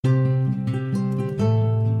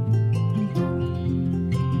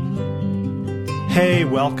Hey,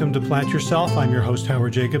 welcome to Plant Yourself. I'm your host,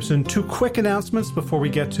 Howard Jacobson. Two quick announcements before we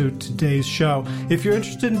get to today's show. If you're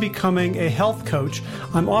interested in becoming a health coach,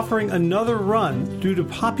 I'm offering another run due to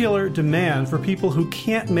popular demand for people who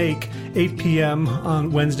can't make 8 p.m.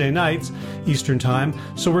 on Wednesday nights, Eastern Time.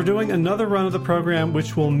 So we're doing another run of the program,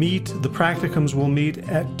 which will meet, the practicums will meet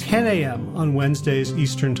at 10 a.m. on Wednesdays,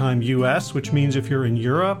 Eastern Time, U.S., which means if you're in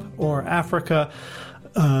Europe or Africa,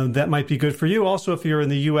 that might be good for you. Also, if you're in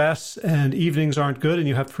the U.S. and evenings aren't good and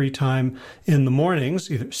you have free time in the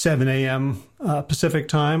mornings, either 7 a.m. Pacific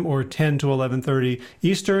time or 10 to 11:30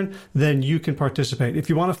 Eastern, then you can participate. If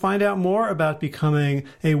you want to find out more about becoming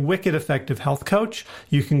a wicked effective health coach,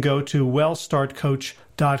 you can go to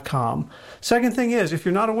wellstartcoach.com. Second thing is, if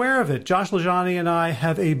you're not aware of it, Josh LaJaunie and I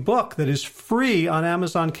have a book that is free on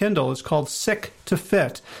Amazon Kindle. It's called Sick to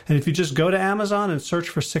Fit. And if you just go to Amazon and search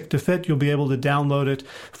for Sick to Fit, you'll be able to download it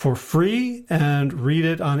for free and read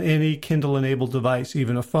it on any Kindle-enabled device,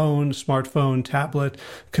 even a phone, smartphone, tablet,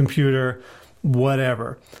 computer,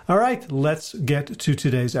 whatever. All right, let's get to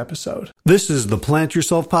today's episode. This is the Plant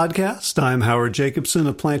Yourself Podcast. I'm Howard Jacobson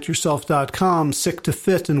of PlantYourself.com, Sick to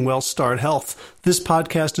Fit and Well Start Health. This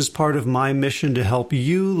podcast is part of my mission to help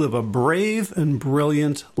you live a brave and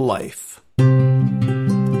brilliant life.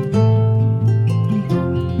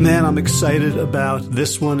 Man, I'm excited about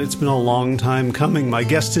this one. It's been a long time coming. My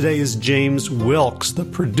guest today is James Wilks, the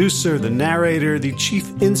producer, the narrator, the chief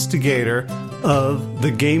instigator of The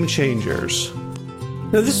Game Changers.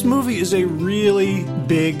 Now, this movie is a really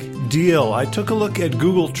big deal. I took a look at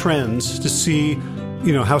Google Trends to see,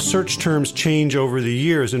 how search terms change over the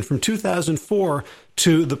years. And from 2004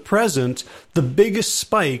 to the present, the biggest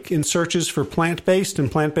spike in searches for plant-based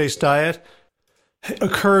and plant-based diet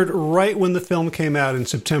occurred right when the film came out in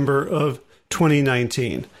September of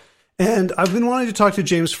 2019. And I've been wanting to talk to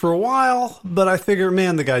James for a while, but I figure,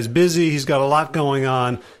 man, the guy's busy. He's got a lot going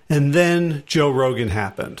on. And then Joe Rogan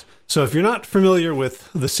happened. So if you're not familiar with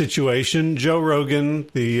the situation, Joe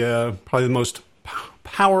Rogan, the probably the most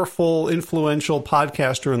powerful, influential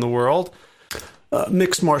podcaster in the world,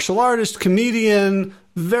 mixed martial artist, comedian,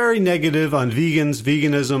 very negative on vegans,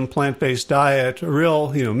 veganism, plant-based diet, a real,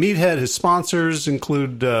 meathead. His sponsors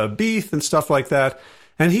include beef and stuff like that.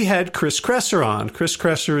 And he had Chris Kresser on. Chris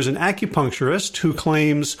Kresser is an acupuncturist who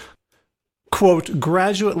claims, quote,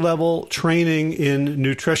 graduate level training in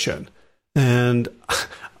nutrition. And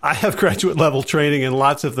I have graduate level training in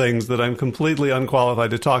lots of things that I'm completely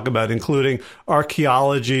unqualified to talk about, including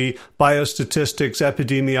archaeology, biostatistics,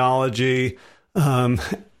 epidemiology,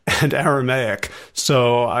 and Aramaic.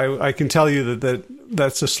 So I can tell you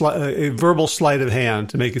that's a verbal sleight of hand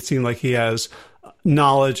to make it seem like he has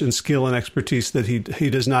knowledge and skill and expertise that he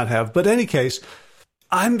does not have. But in any case,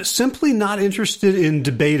 I'm simply not interested in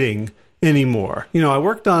debating anymore. I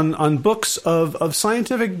worked on books of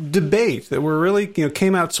scientific debate that were really,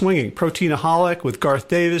 came out swinging. Proteinaholic with Garth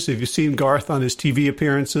Davis. If you've seen Garth on his TV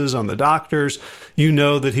appearances on The Doctors, you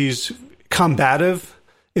know that he's combative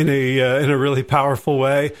in a really powerful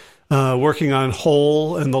way. Working on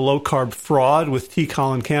Whole and the low-carb fraud with T.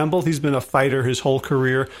 Colin Campbell. He's been a fighter his whole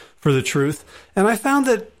career for the truth. And I found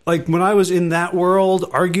that, when I was in that world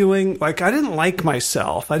arguing, I didn't like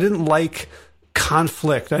myself. I didn't like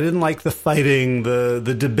conflict. I didn't like the fighting,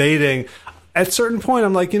 the debating. At a certain point,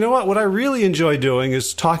 I'm like, you know what? What I really enjoy doing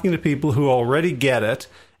is talking to people who already get it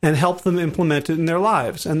and help them implement it in their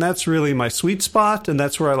lives. And that's really my sweet spot, and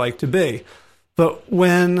that's where I like to be. But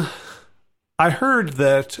when I heard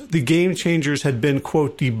that The Game Changers had been,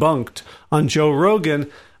 quote, debunked on Joe Rogan,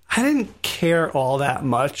 I didn't care all that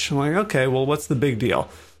much. I'm like, okay, well, what's the big deal?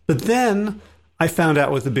 But then I found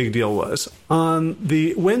out what the big deal was. On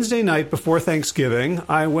the Wednesday night before Thanksgiving,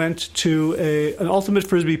 I went to an Ultimate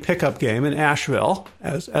Frisbee pickup game in Asheville,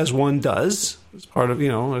 as one does. It's part of,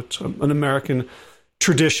 it's an American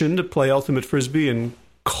tradition to play Ultimate Frisbee in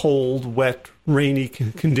cold, wet, rainy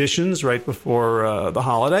conditions right before the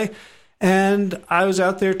holiday. And I was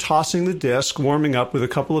out there tossing the disc, warming up with a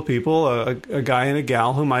couple of people, a guy and a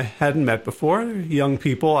gal whom I hadn't met before, young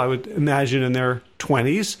people, I would imagine in their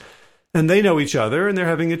 20s. And they know each other, and they're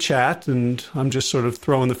having a chat, and I'm just sort of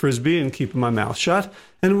throwing the Frisbee and keeping my mouth shut.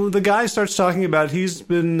 And the guy starts talking about he's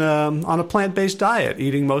been on a plant-based diet,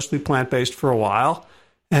 eating mostly plant-based for a while.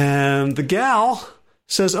 And the gal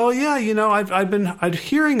says, oh, yeah, I've been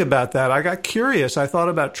hearing about that. I got curious. I thought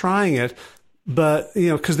about trying it. But,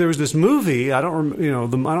 because there was this movie, I don't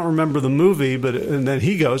remember the movie, and then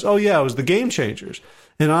he goes, oh, yeah, it was The Game Changers.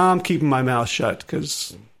 And I'm keeping my mouth shut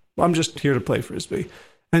because I'm just here to play Frisbee.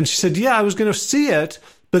 And she said, yeah, I was going to see it,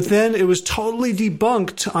 But then it was totally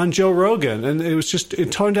debunked on Joe Rogan. And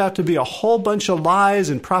it turned out to be a whole bunch of lies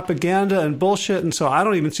and propaganda and bullshit. And so I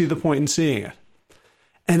don't even see the point in seeing it.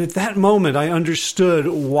 And at that moment, I understood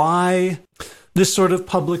why this sort of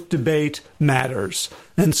public debate matters.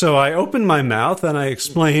 And so I opened my mouth and I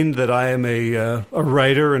explained that I am a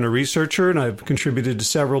writer and a researcher, and I've contributed to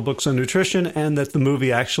several books on nutrition, and that the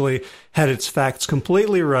movie actually had its facts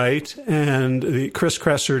completely right, and Chris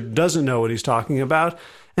Kresser doesn't know what he's talking about.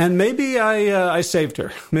 And maybe I saved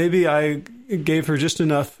her. Maybe I gave her just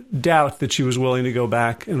enough doubt that she was willing to go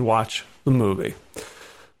back and watch the movie.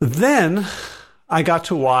 Then I got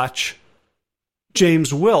to watch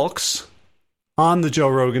James Wilks on the Joe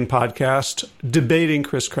Rogan podcast debating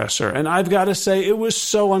Chris Kresser. And I've got to say, it was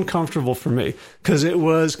so uncomfortable for me because it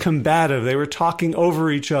was combative. They were talking over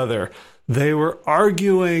each other. They were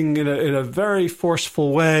arguing in a very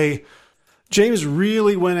forceful way. James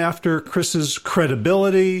really went after Chris's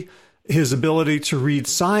credibility, his ability to read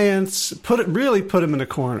science, really put him in a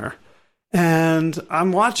corner. And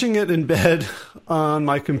I'm watching it in bed on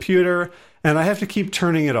my computer, and I have to keep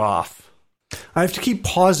turning it off. I have to keep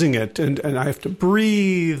pausing it, and I have to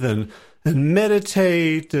breathe and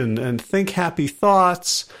meditate and think happy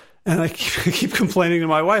thoughts. And I keep complaining to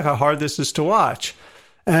my wife how hard this is to watch.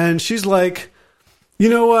 And she's like, you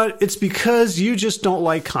know what? It's because you just don't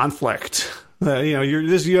like conflict.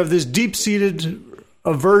 You have this deep-seated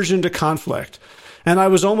aversion to conflict. And I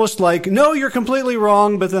was almost like, no, you're completely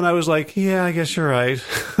wrong. But then I was like, yeah, I guess you're right,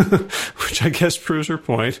 which I guess proves her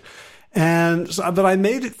point. But I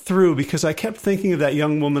made it through because I kept thinking of that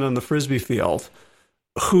young woman on the Frisbee field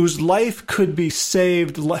whose life could be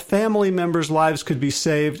saved, family members' lives could be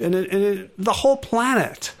saved, and the whole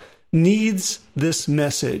planet needs this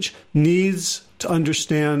message, needs to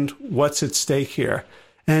understand what's at stake here.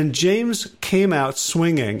 And James came out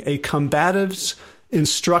swinging, a combatives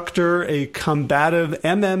instructor, a combative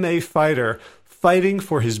MMA fighter, fighting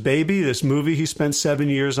for his baby, this movie he spent 7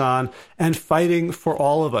 years on, and fighting for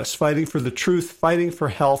all of us, fighting for the truth, fighting for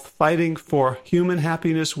health, fighting for human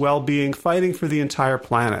happiness, well-being, fighting for the entire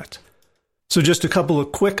planet. So just a couple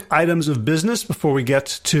of quick items of business before we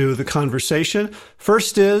get to the conversation.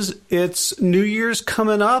 First is, it's New Year's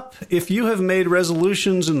coming up. If you have made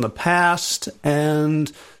resolutions in the past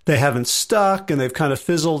and they haven't stuck and they've kind of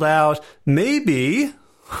fizzled out, maybe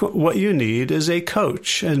what you need is a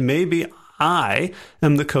coach, and maybe I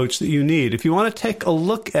am the coach that you need. If you want to take a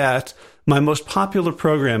look at my most popular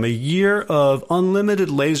program, a year of unlimited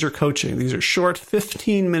laser coaching. These are short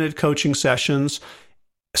 15-minute coaching sessions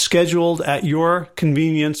scheduled at your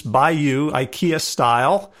convenience by you, IKEA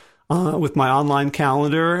style, with my online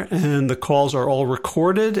calendar. And the calls are all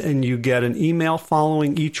recorded, and you get an email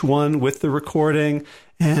following each one with the recording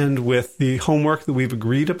and with the homework that we've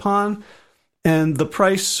agreed upon. And the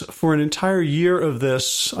price for an entire year of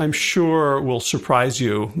this, I'm sure, will surprise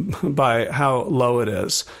you by how low it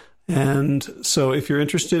is. And so if you're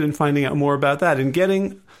interested in finding out more about that and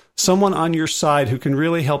getting someone on your side who can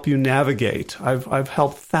really help you navigate, I've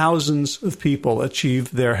helped thousands of people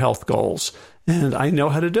achieve their health goals. And I know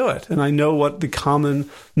how to do it. And I know what the common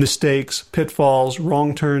mistakes, pitfalls,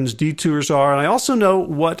 wrong turns, detours are. And I also know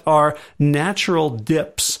what are natural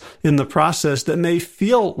dips in the process that may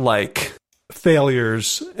feel like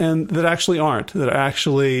failures and that actually aren't, that are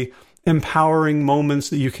actually empowering moments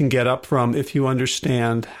that you can get up from if you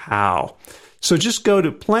understand how. So just go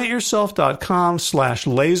to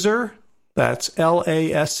plantyourself.com/laser. That's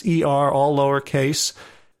LASER, all lowercase.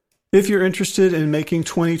 If you're interested in making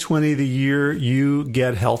 2020 the year you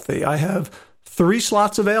get healthy, I have 3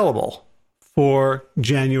 slots available for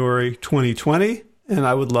January 2020, and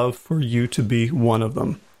I would love for you to be one of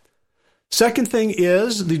them. Second thing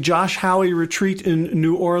is the Josh Howie retreat in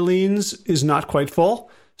New Orleans is not quite full.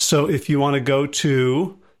 So if you want to go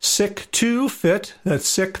to Sick2Fit, that's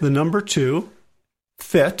sick, the number 2,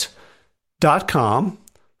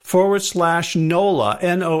 fit.com/NOLA,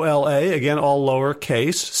 NOLA, again, all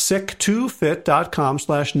lowercase,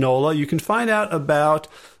 sick2fit.com/NOLA. You can find out about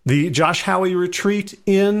the Josh Howie retreat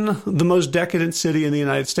in the most decadent city in the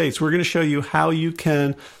United States. We're going to show you how you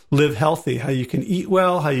can live healthy, how you can eat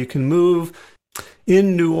well, how you can move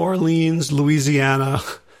in New Orleans, Louisiana,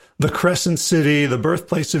 the Crescent City, the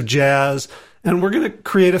birthplace of jazz. And we're going to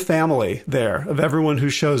create a family there of everyone who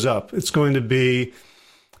shows up. It's going to be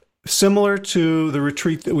similar to the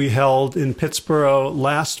retreat that we held in Pittsburgh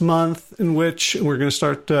last month, in which we're going to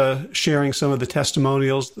start sharing some of the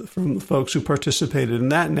testimonials from the folks who participated in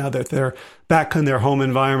that now that they're back in their home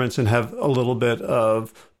environments and have a little bit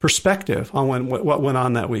of perspective on what went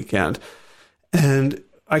on that weekend. And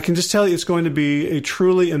I can just tell you it's going to be a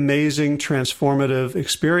truly amazing, transformative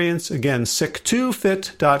experience. Again,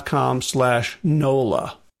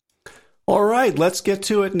 sick2fit.com/NOLA. All right, let's get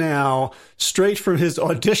to it now. Straight from his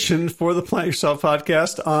audition for the Plant Yourself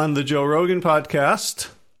podcast on the Joe Rogan podcast.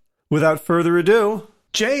 Without further ado,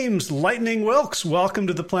 James Lightning Wilks, welcome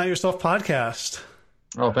to the Plant Yourself podcast.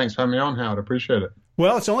 Oh, thanks for having me on, Howard. Appreciate it.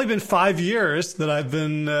 Well, it's only been 5 years that I've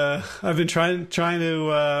been trying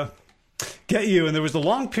to get you, and there was a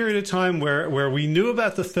long period of time where we knew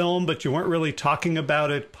about the film, but you weren't really talking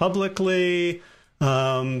about it publicly.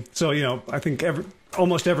 So, I think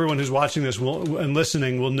almost everyone who's watching this and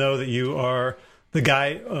listening will know that you are the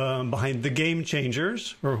guy behind The Game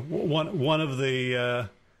Changers, or one of the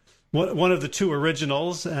two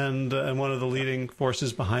originals, and one of the leading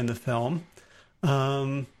forces behind the film.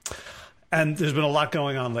 And there's been a lot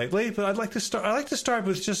going on lately, but I'd like to start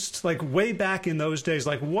with just like way back in those days,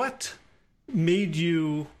 like what made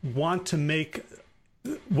you want to make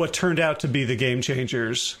what turned out to be The Game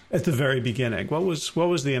Changers at the very beginning? What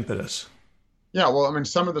was the impetus? Yeah, well, I mean,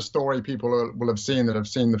 some of the story people will have seen that have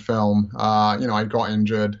seen the film. I got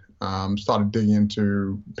injured, started digging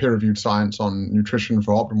into peer-reviewed science on nutrition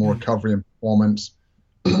for optimal recovery and performance,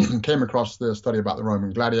 came across the study about the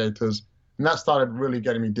Roman gladiators, and that started really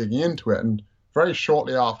getting me digging into it. And very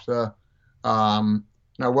shortly after, I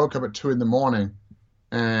woke up at 2 a.m.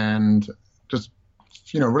 and just,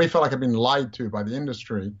 really felt like I'd been lied to by the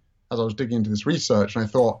industry as I was digging into this research. And I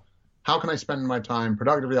thought, how can I spend my time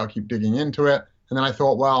productively? I'll keep digging into it. And then I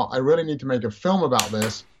thought, well, I really need to make a film about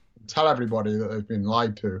this, tell everybody that they've been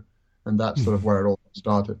lied to. And that's sort of where it all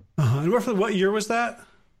started. And roughly what year was that?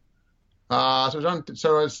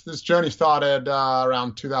 This journey started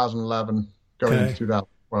around 2011, going into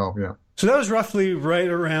 2012, yeah. So that was roughly right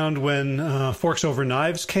around when Forks Over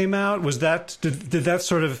Knives came out. Was that, did that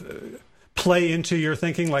sort of play into your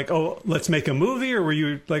thinking, like, oh, let's make a movie? Or were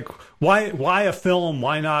you like, why a film?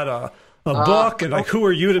 Why not a book? And like, who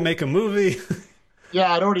are you to make a movie?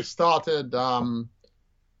 Yeah, I'd already started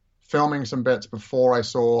filming some bits before I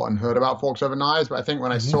saw and heard about Forks Over Knives. But I think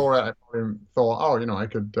when I saw it, I probably thought, I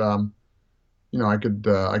could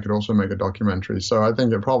also make a documentary. So I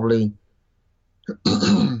think it probably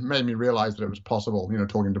made me realize that it was possible.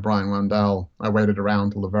 Talking to Brian Wendell, I waited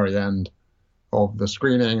around till the very end of the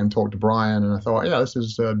screening and talked to Brian, and I thought, yeah, this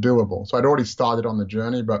is doable. So I'd already started on the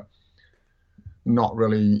journey, but not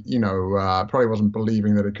really, probably wasn't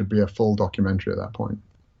believing that it could be a full documentary at that point.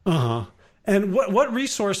 And what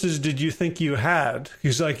resources did you think you had?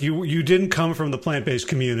 Because like you didn't come from the plant-based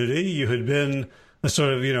community. You had been a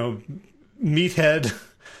sort of, meathead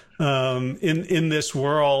in this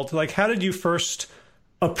world. Like, how did you first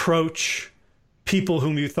approach people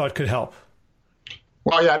whom you thought could help?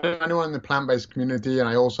 Well, yeah, I didn't know anyone in the plant-based community, and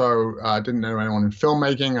I also didn't know anyone in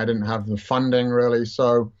filmmaking. I didn't have the funding, really.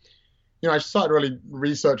 So, I started really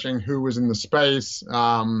researching who was in the space,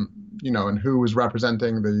 and who was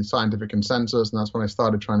representing the scientific consensus, and that's when I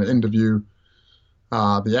started trying to interview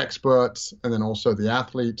the experts and then also the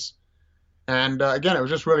athletes. And again, it was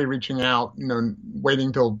just really reaching out,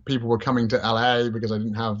 waiting till people were coming to LA because I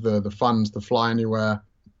didn't have the funds to fly anywhere.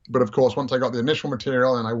 But of course, once I got the initial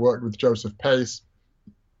material and I worked with Joseph Pace,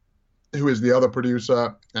 who is the other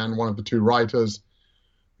producer and one of the two writers,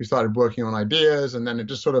 we started working on ideas, and then it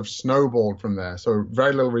just sort of snowballed from there. So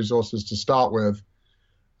very little resources to start with.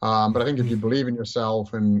 But I think if you believe in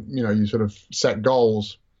yourself and, you sort of set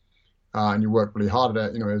goals and you work really hard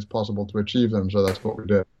at it, it's possible to achieve them. So that's what we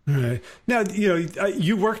did. Right. Now,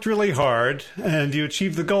 you worked really hard and you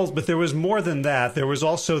achieved the goals, but there was more than that. There was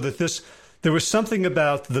also there was something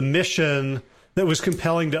about the mission that was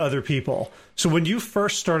compelling to other people. So when you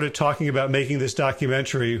first started talking about making this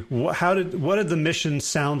documentary, what did the mission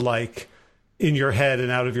sound like in your head and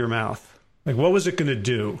out of your mouth? Like, what was it going to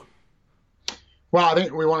do? Well, I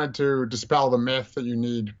think we wanted to dispel the myth that you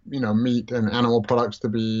need, meat and animal products to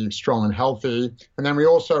be strong and healthy. And then we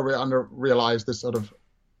also realized this sort of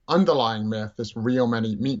underlying myth, this real men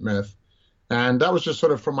eat meat myth. And that was just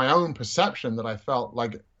sort of from my own perception that I felt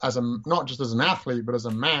like not just as an athlete, but as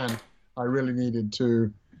a man, I really needed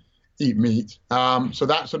to eat meat. So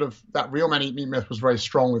that real men eat meat myth was very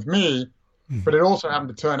strong with me, but it also happened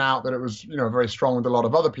to turn out that it was, very strong with a lot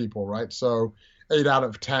of other people, right? So 8 out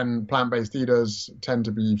of 10 plant-based eaters tend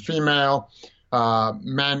to be female.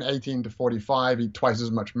 Men 18 to 45 eat twice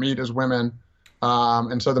as much meat as women.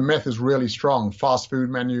 And so the myth is really strong. Fast food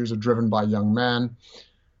menus are driven by young men.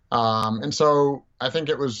 And so I think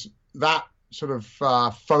it was that sort of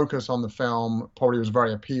focus on the film probably was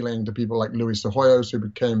very appealing to people like Louis Cejoyos, who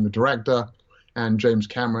became the director, and James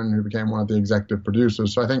Cameron, who became one of the executive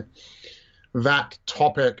producers. So I think that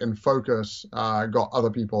topic and focus got other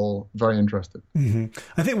people very interested. Mm-hmm.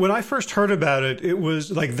 I think when I first heard about it, it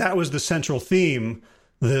was like that was the central theme,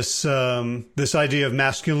 this this idea of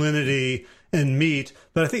masculinity and meat.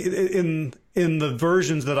 But I think in the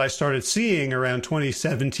versions that I started seeing around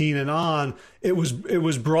 2017 and on, it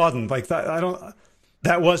was broadened. Like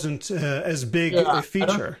that wasn't as big a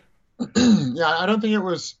feature. Yeah, I don't think it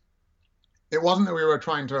was. It wasn't that we were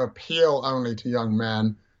trying to appeal only to young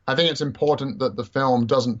men. I think it's important that the film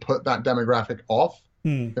doesn't put that demographic off,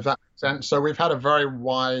 if that makes sense. So we've had a very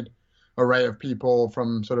wide array of people,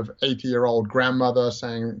 from sort of 80-year-old grandmother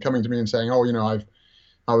coming to me and saying, "Oh, you know, I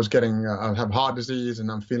have heart disease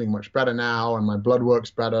and I'm feeling much better now, and my blood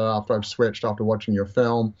works better after I've switched after watching your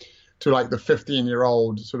film," to like the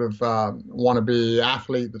 15-year-old sort of wannabe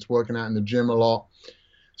athlete that's working out in the gym a lot.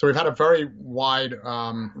 So we've had a very wide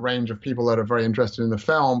range of people that are very interested in the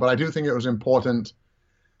film, but I do think it was important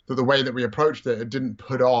that the way that we approached it, it didn't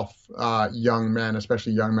put off young men,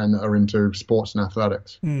 especially young men that are into sports and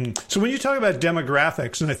athletics. So when you talk about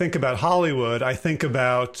demographics, and I think about Hollywood, I think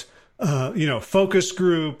about focus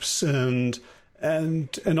groups and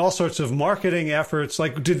all sorts of marketing efforts.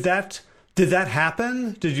 Like, did that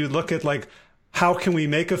happen? Did you look at like, how can we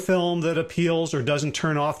make a film that appeals or doesn't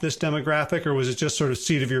turn off this demographic, or was it just sort of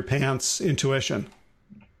seat of your pants intuition?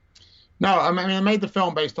 No, I mean, I made the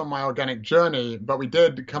film based on my organic journey, but we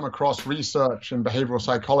did come across research and behavioral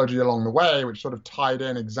psychology along the way, which sort of tied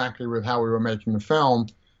in exactly with how we were making the film,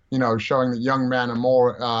 showing that young men are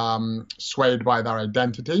more swayed by their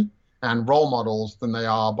identity and role models than they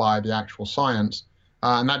are by the actual science.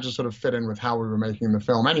 And that just sort of fit in with how we were making the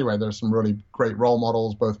film anyway. There's some really great role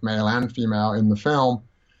models, both male and female, in the film.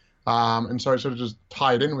 And so it sort of just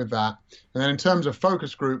tied in with that. And then in terms of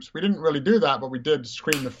focus groups, we didn't really do that, but we did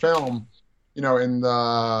screen the film, in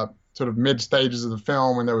the sort of mid stages of the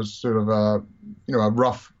film, when there was sort of a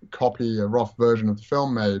rough copy, a rough version of the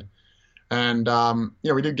film made. And,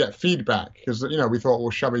 we did get feedback because, we thought, well,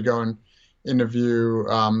 shall we go and interview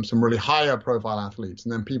some really higher profile athletes?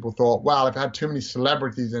 And then people thought, well, if it had too many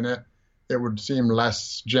celebrities in it, it would seem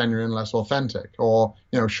less genuine, less authentic. Or,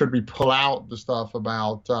 should we pull out the stuff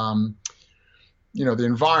about, the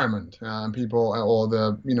environment and people, or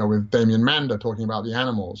with Damien Mander talking about the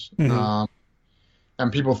animals. Mm-hmm.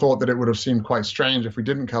 And people thought that it would have seemed quite strange if we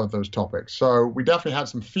didn't cover those topics. So we definitely had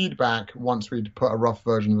some feedback once we'd put a rough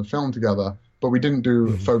version of the film together, but we didn't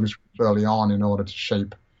do focus groups early on in order to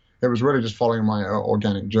shape. It was really just following my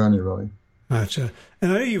organic journey, really. Gotcha.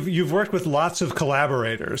 And I know you've worked with lots of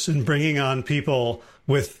collaborators and bringing on people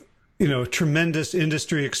with, tremendous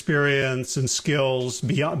industry experience and skills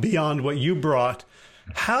beyond what you brought.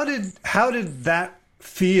 How did that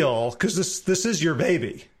feel? Because this is your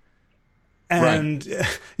baby. And, right.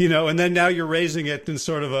 And then now you're raising it in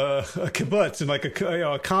sort of a kibbutz and like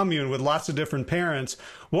a commune with lots of different parents.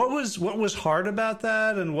 What was hard about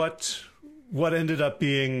that, and what ended up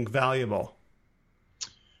being valuable?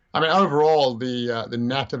 I mean, overall, the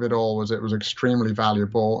net of it all was it was extremely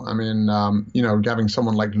valuable. I mean, having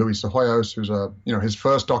someone like Luis Cehoyos, who's his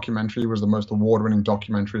first documentary was the most award-winning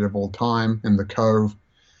documentary of all time, In the Cove,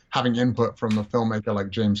 having input from a filmmaker like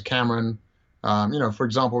James Cameron. For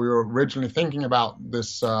example, we were originally thinking about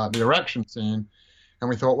this, the erection scene, and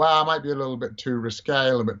we thought, well, it might be a little bit too risque,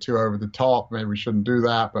 a little bit too over the top. Maybe we shouldn't do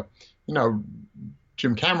that. But,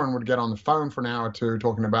 Jim Cameron would get on the phone for an hour or two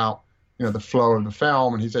talking about, the flow of the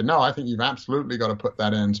film. And he said, no, I think you've absolutely got to put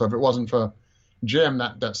that in. So if it wasn't for Jim,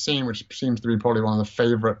 that scene, which seems to be probably one of the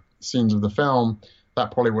favorite scenes of the film,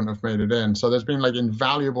 that probably wouldn't have made it in. So there's been like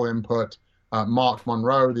invaluable input. Mark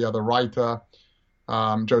Monroe, the other writer,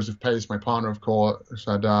 Joseph Pace, my partner, of course,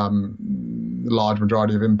 had the large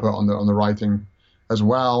majority of input on the writing as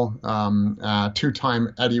well.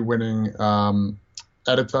 Two-time Eddie-winning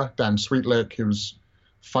editor, Dan Sweetlick, who was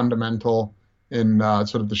fundamental in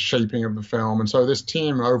sort of the shaping of the film. And so this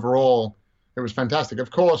team overall, it was fantastic. Of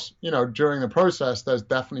course, during the process, there's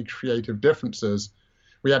definitely creative differences.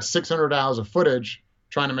 We had 600 hours of footage,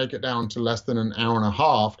 trying to make it down to less than an hour and a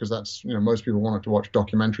half, because that's, most people wanted to watch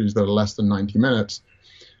documentaries that are less than 90 minutes.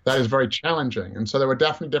 That is very challenging. And so there were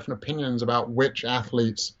definitely different opinions about which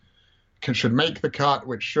athletes should make the cut,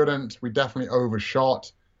 which shouldn't. We definitely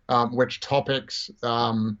overshot which topics,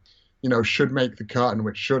 should make the cut and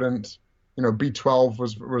which shouldn't. B12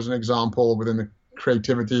 was an example within the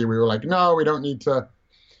creativity. We were like, no, we don't need to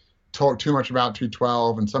talk too much about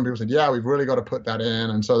B12. And some people said, yeah, we've really got to put that in.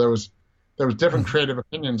 And so there was different creative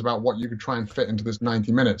opinions about what you could try and fit into this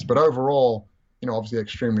 90 minutes. But overall, obviously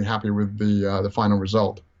extremely happy with the final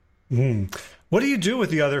result. What do you do with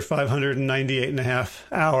the other 598 and a half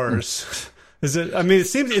hours? Is it? I mean, it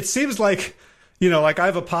seems like, like I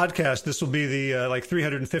have a podcast. This will be the like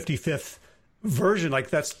 355th version. Like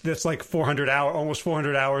that's like 400 almost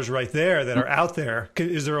 400 hours right there that are out there.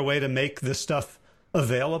 Is there a way to make this stuff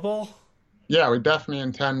available? Yeah, we definitely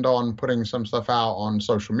intend on putting some stuff out on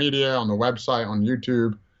social media, on the website, on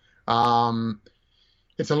YouTube.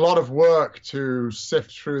 It's a lot of work to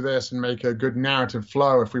sift through this and make a good narrative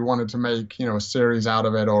flow if we wanted to make, a series out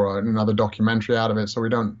of it or another documentary out of it. So we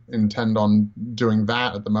don't intend on doing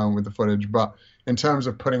that at the moment with the footage. But in terms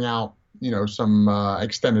of putting out, some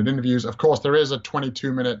extended interviews, of course, there is a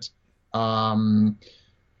 22-minute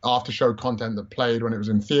after show content that played when it was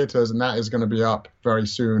in theaters, and that is going to be up very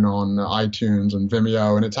soon on iTunes and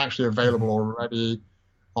Vimeo, and it's actually available already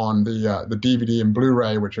on the DVD and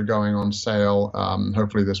Blu-ray, which are going on sale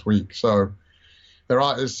hopefully this week. So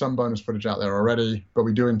is some bonus footage out there already, but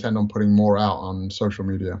we do intend on putting more out on social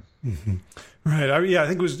media. Mm-hmm. Right. I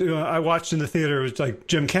think it was I watched in the theater. It was like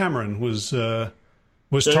Jim Cameron was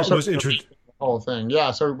introduced the whole thing.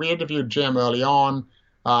 Yeah. So we interviewed Jim early on.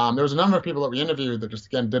 There was a number of people that we interviewed that just,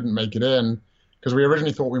 again, didn't make it in because we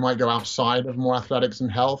originally thought we might go outside of more athletics and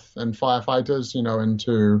health and firefighters,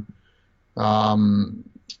 into,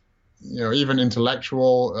 even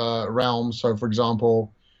intellectual realms. So, for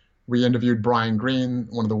example, we interviewed Brian Greene,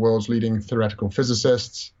 one of the world's leading theoretical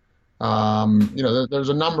physicists. There's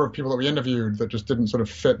a number of people that we interviewed that just didn't sort of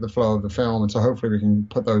fit the flow of the film. And so hopefully we can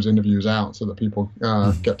put those interviews out so that people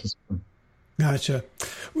get to see them. Gotcha.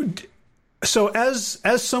 So as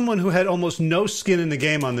someone who had almost no skin in the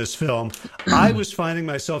game on this film, I was finding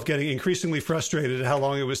myself getting increasingly frustrated at how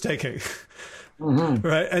long it was taking. Mm-hmm.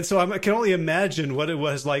 Right. And so I can only imagine what it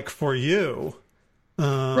was like for you.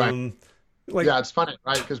 Right. Yeah, it's funny,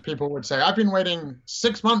 right? Because people would say, I've been waiting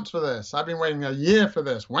 6 months for this. I've been waiting a year for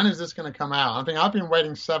this. When is this going to come out? I think I've been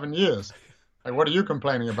waiting 7 years. Like, what are you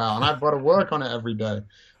complaining about? And I've got to work on it every day.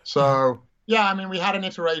 So, yeah, I mean, we had an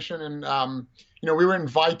iteration and, we were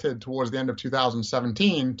invited towards the end of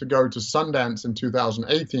 2017 to go to Sundance in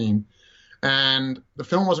 2018. And the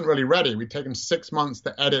film wasn't really ready. We'd taken 6 months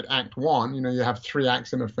to edit Act 1. You have 3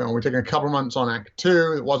 acts in a film. We'd taken a couple months on Act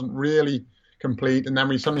 2. It wasn't really complete. And then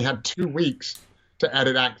we suddenly had 2 weeks to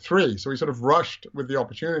edit Act 3. So we sort of rushed with the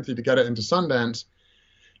opportunity to get it into Sundance,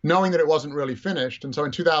 knowing that it wasn't really finished. And so in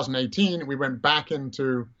 2018, we went back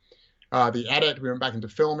into the edit. We went back into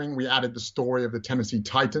filming. We added the story of the Tennessee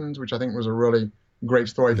Titans, which I think was a really great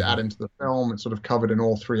story to add into the film. It's sort of covered in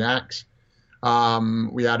all 3 acts.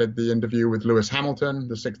 We added the interview with Lewis Hamilton,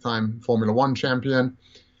 the 6-time Formula One champion.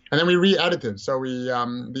 And then we re-edited. So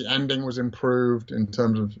the ending was improved in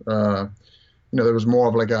terms of, there was more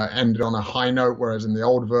of like ended on a high note, whereas in the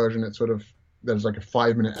old version, there's like a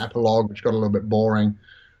 5-minute epilogue, which got a little bit boring.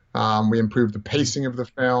 We improved the pacing of the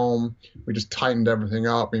film. We just tightened everything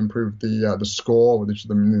up. We improved the score, which is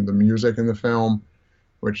the music in the film,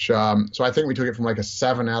 which, so I think we took it from like a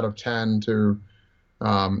 7 out of 10 to,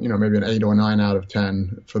 maybe an 8 or 9 out of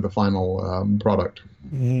 10 for the final product.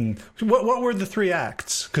 Mm. What were the 3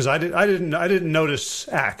 acts? Because I didn't notice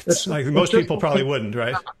acts. Like most people probably wouldn't,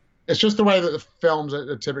 right? It's just the way that the films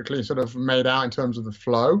are typically sort of made out in terms of the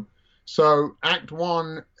flow. So Act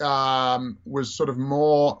 1 was sort of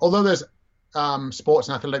more, although there's sports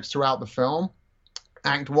and athletics throughout the film,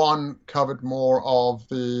 Act 1 covered more of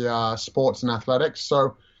the sports and athletics.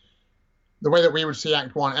 So the way that we would see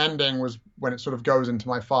Act 1 ending was when it sort of goes into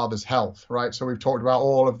my father's health, right? So we've talked about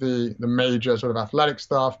all of the major sort of athletic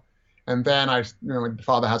stuff. And then my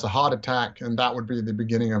father has a heart attack, and that would be the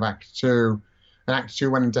beginning of Act 2. And Act 2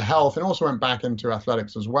 went into health and also went back into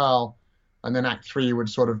athletics as well. And then Act 3 would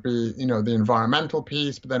sort of be, the environmental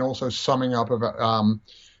piece, but then also summing up of,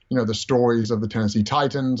 the stories of the Tennessee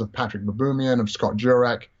Titans, of Patrick Baboumian, of Scott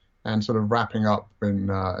Jurek, and sort of wrapping up in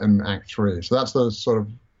Act 3. So that's the sort of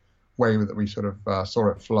way that we sort of saw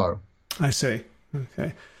it flow. I see.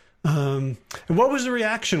 Okay. And what was the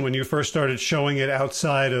reaction when you first started showing it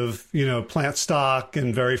outside of, plant stock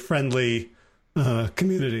and very friendly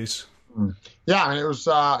communities? Yeah, I mean, it was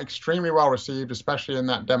extremely well received, especially in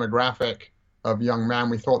that demographic of young men.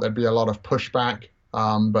 We thought there'd be a lot of pushback,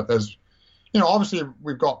 but there's, obviously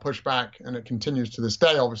we've got pushback, and it continues to this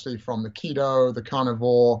day, obviously, from the keto, the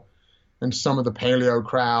carnivore, and some of the paleo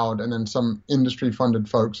crowd, and then some industry-funded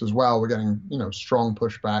folks as well. We're getting, strong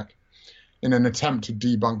pushback in an attempt to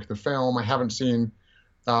debunk the film. I haven't seen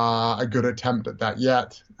a good attempt at that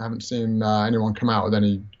yet. I haven't seen anyone come out with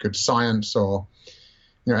any good science or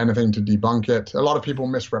anything to debunk it. A lot of people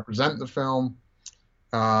misrepresent the film,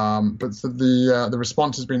 but the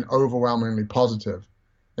response has been overwhelmingly positive.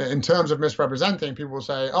 In terms of misrepresenting, people will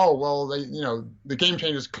say, "Oh, well, the Game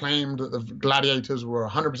Changers claimed that the gladiators were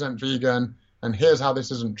 100% vegan, and here's how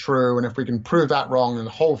this isn't true. And if we can prove that wrong, then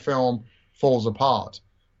the whole film falls apart.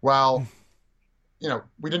 Well,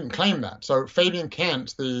 we didn't claim that. So Fabian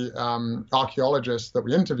Kent, the archaeologist that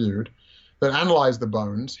we interviewed that analyzed the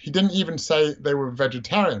bones, he didn't even say they were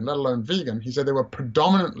vegetarian, let alone vegan. He said they were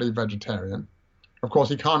predominantly vegetarian. Of course,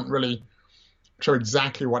 he can't really show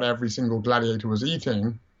exactly what every single gladiator was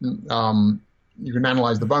eating. You can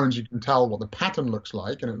analyze the bones, you can tell what the pattern looks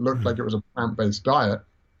like, and it looked like it was a plant-based diet,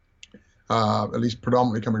 at least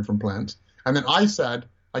predominantly coming from plants. And then I said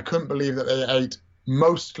I couldn't believe that they ate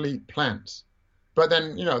mostly plants. But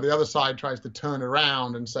then, the other side tries to turn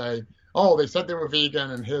around and say, oh, they said they were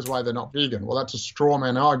vegan, and here's why they're not vegan. Well, that's a straw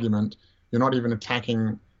man argument. You're not even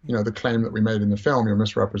attacking, the claim that we made in the film. You're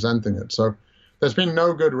misrepresenting it. So there's been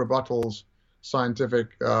no good rebuttals, scientific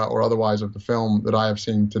or otherwise, of the film that I have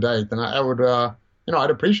seen to date. And I would, I'd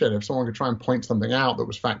appreciate it if someone could try and point something out that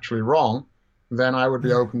was factually wrong. Then I would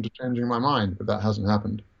be open to changing my mind, but that hasn't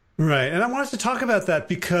happened. Right. And I wanted to talk about that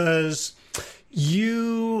because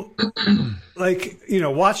you,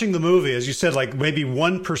 watching the movie, as you said, like maybe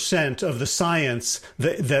 1% of the science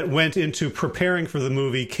that went into preparing for the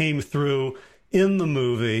movie came through in the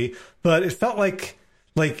movie, but it felt like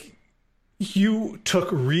you took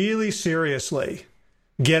really seriously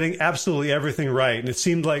getting absolutely everything right. And it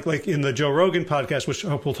seemed like in the Joe Rogan podcast, which I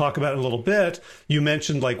hope we'll talk about in a little bit, you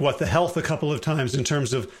mentioned what the health a couple of times in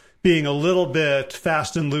terms of being a little bit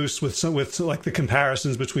fast and loose with the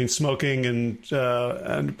comparisons between smoking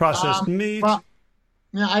and processed meat. Well,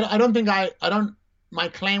 yeah, I don't think my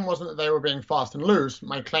claim wasn't that they were being fast and loose.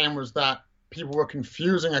 My claim was that people were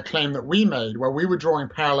confusing a claim that we made where we were drawing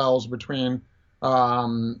parallels between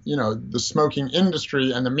the smoking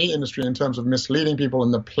industry and the meat industry in terms of misleading people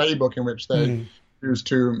in the playbook in which they used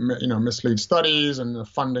to, mislead studies and the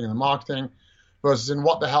funding and the marketing, versus in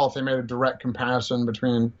What the Health, they made a direct comparison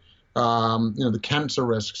between, the cancer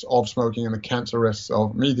risks of smoking and the cancer risks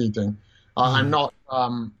of meat eating. I'm not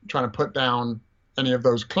trying to put down any of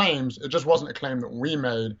those claims. It just wasn't a claim that we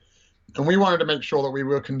made. And we wanted to make sure that we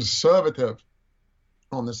were conservative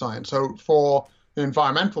on the science. So for the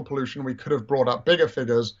environmental pollution, we could have brought up bigger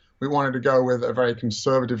figures. We wanted to go with a very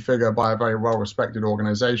conservative figure by a very well-respected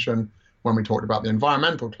organization when we talked about the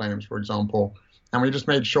environmental claims, for example. And we just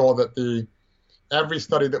made sure that every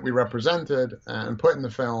study that we represented and put in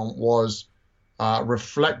the film was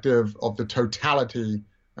reflective of the totality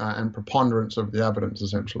and preponderance of the evidence,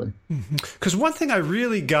 essentially. Because one thing I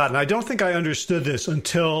really got, and I don't think I understood this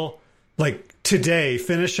until today,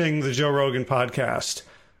 finishing the Joe Rogan podcast,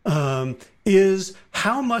 is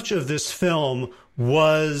how much of this film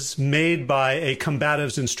was made by a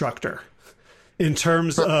combatives instructor in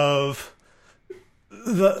terms of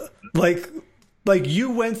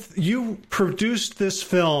you produced this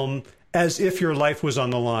film as if your life was on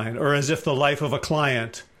the line, or as if the life of a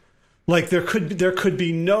client, there could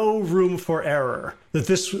be no room for error, that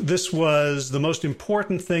this was the most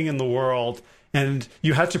important thing in the world, and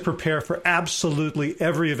you had to prepare for absolutely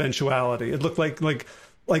every eventuality. It looked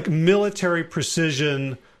like military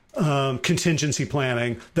precision contingency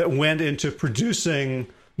planning that went into producing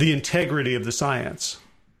the integrity of the science.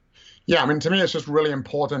 Yeah, I mean, to me, it's just really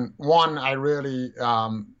important. One, I really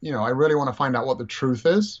want to find out what the truth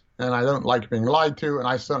is, and I don't like being lied to, and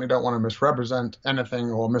I certainly don't want to misrepresent anything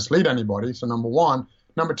or mislead anybody. So number one.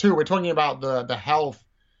 Number two, we're talking about the health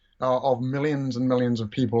of millions and millions of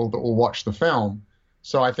people that will watch the film.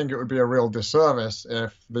 So I think it would be a real disservice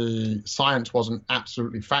if the science wasn't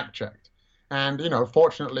absolutely fact-checked. And,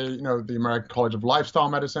 fortunately, the American College of Lifestyle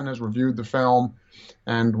Medicine has reviewed the film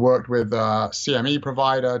and worked with a CME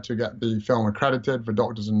provider to get the film accredited for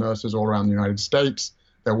doctors and nurses all around the United States.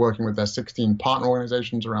 They're working with their 16 partner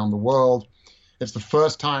organizations around the world. It's the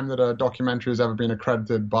first time that a documentary has ever been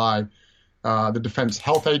accredited by the Defense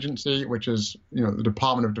Health Agency, which is, the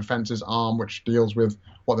Department of Defense's arm, which deals with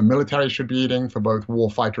what the military should be eating for both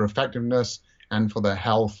warfighter effectiveness and for their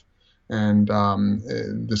health. And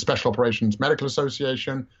the Special Operations Medical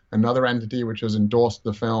Association, another entity which has endorsed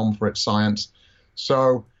the film for its science.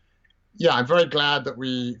 So, yeah, I'm very glad that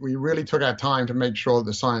we really took our time to make sure that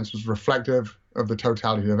the science was reflective of the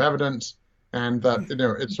totality of evidence, and that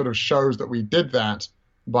it sort of shows that we did that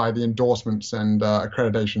by the endorsements and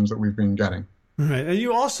accreditations that we've been getting. Right. And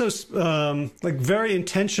you also very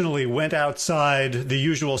intentionally went outside the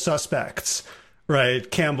usual suspects,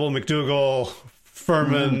 right? Campbell, McDougall,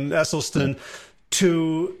 Furman, Esselstyn,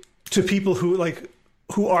 to people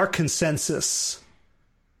who are consensus.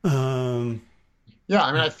 Yeah,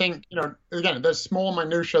 I mean, I think, again, there's small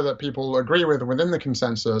minutiae that people agree with within the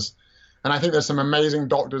consensus, And I think there's some amazing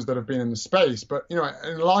doctors that have been in the space, but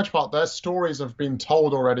in large part, their stories have been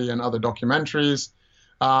told already in other documentaries.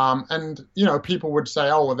 And people would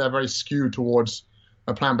say, oh, well, they're very skewed towards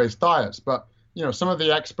plant-based diets. But some of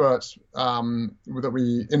the experts that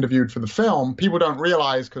we interviewed for the film, people don't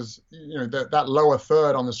realize because that lower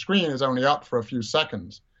third on the screen is only up for a few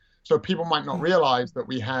seconds. So people might not realize that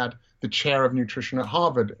we had the chair of nutrition at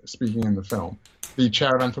Harvard speaking in the film, the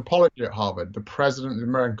chair of anthropology at Harvard, the president of the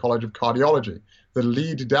American College of Cardiology, the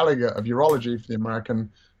lead delegate of urology for the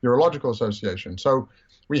American Urological Association. So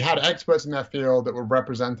we had experts in their field that were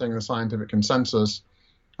representing the scientific consensus.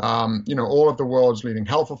 All of the world's leading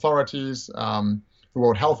health authorities, the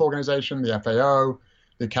World Health Organization, the FAO,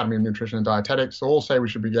 the Academy of Nutrition and Dietetics, all say we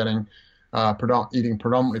should be eating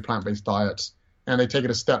predominantly plant-based diets. And they take it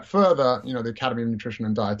a step further. The Academy of Nutrition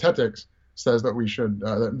and Dietetics says that we should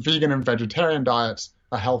that vegan and vegetarian diets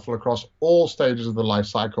are helpful across all stages of the life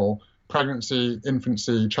cycle: pregnancy,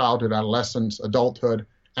 infancy, childhood, adolescence, adulthood,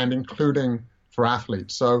 and including for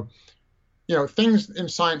athletes. So, things in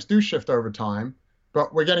science do shift over time,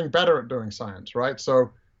 but we're getting better at doing science, right? So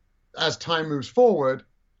as time moves forward,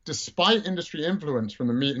 despite industry influence from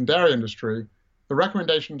the meat and dairy industry, the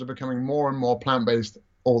recommendations are becoming more and more plant-based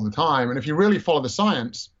all the time. And if you really follow the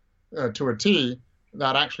science to a T,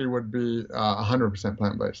 that actually would be 100%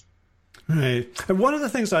 plant-based. Right. And one of the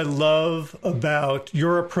things I love about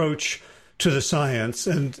your approach to the science,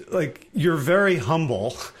 and like, you're very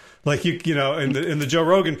humble. Like in the Joe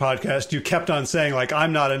Rogan podcast, you kept on saying, like,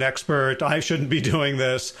 I'm not an expert. I shouldn't be doing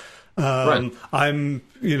this. Right. I'm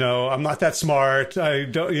not that smart. I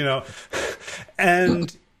don't,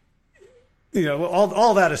 and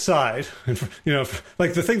all that aside,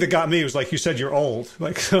 like, the thing that got me was, like you said, you're old.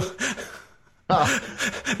 Like, so.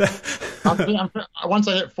 Once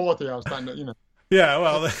I hit 40, I was starting to, Yeah,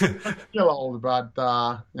 well, feel old, but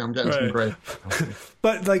I'm getting some great.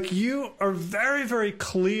 But like, you are very, very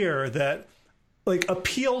clear that, like,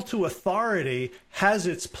 appeal to authority has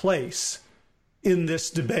its place in this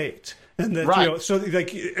debate, and that right. So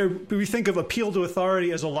like, we think of appeal to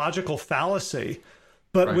authority as a logical fallacy,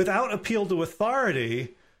 but right. Without appeal to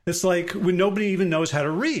authority, it's like when nobody even knows how to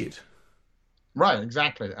read. Right,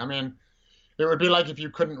 exactly. I mean, it would be like if you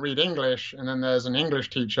couldn't read English, and then there's an English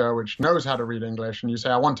teacher which knows how to read English, and you say,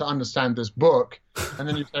 I want to understand this book. And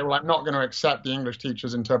then you say, well, I'm not going to accept the English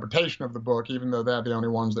teacher's interpretation of the book, even though they're the only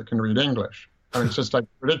ones that can read English. I mean, it's just like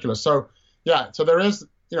ridiculous. So, yeah, so there is,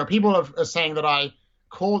 people are saying that I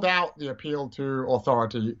called out the appeal to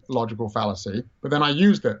authority logical fallacy, but then I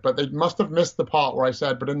used it. But they must have missed the part where I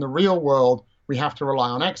said, but in the real world, we have to rely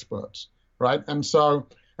on experts, right? And so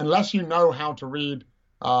unless you know how to read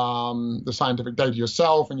the scientific data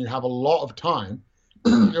yourself and you have a lot of time,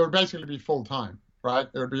 it would basically be full-time, right?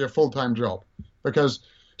 It would be a full-time job, because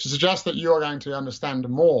to suggest that you are going to understand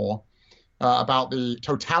more about the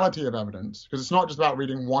totality of evidence, because it's not just about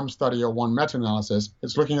reading one study or one meta-analysis,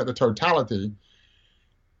 it's looking at the totality.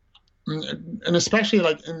 And especially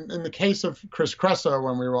like in the case of Chris Kresser,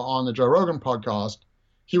 when we were on the Joe Rogan podcast,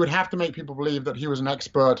 he would have to make people believe that he was an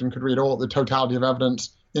expert and could read all the totality of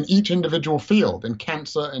evidence in each individual field, in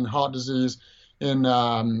cancer, in heart disease, in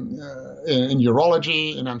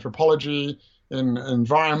urology, in anthropology, in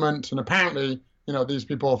environment. And apparently, these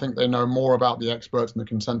people think they know more about the experts and the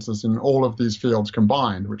consensus in all of these fields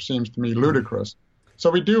combined, which seems to me ludicrous. So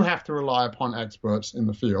we do have to rely upon experts in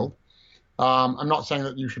the field. I'm not saying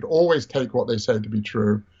that you should always take what they say to be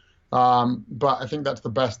true, but I think that's the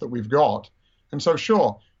best that we've got. And so,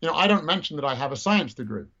 sure, I don't mention that I have a science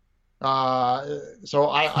degree. So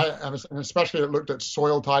I have, and especially it looked at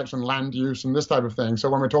soil types and land use and this type of thing. So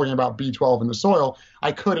when we're talking about B12 in the soil,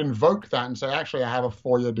 I could invoke that and say, actually, I have a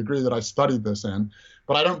 4-year degree that I studied this in.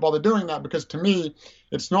 But I don't bother doing that because, to me,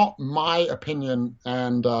 it's not my opinion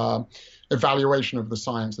and evaluation of the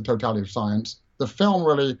science, the totality of science. The film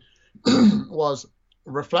really was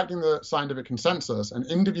reflecting the scientific consensus and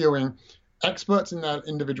interviewing experts in their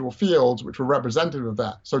individual fields, which were representative of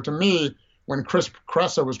that. So to me, when Chris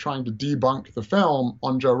Kresser was trying to debunk the film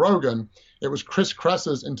on Joe Rogan, it was Chris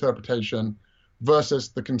Kresser's interpretation versus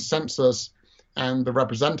the consensus and the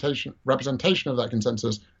representation of that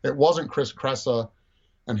consensus. It wasn't Chris Kresser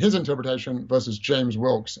and his interpretation versus James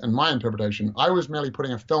Wilks and my interpretation. I was merely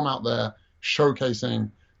putting a film out there showcasing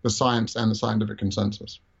the science and the scientific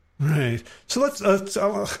consensus. Right. So let's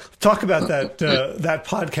talk about that that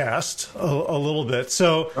podcast a little bit.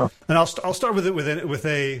 So, and I'll start with it with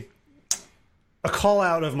a call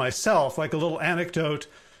out of myself, like a little anecdote.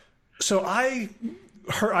 So I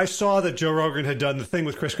I saw that Joe Rogan had done the thing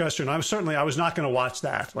with Chris Kresser, and I was not going to watch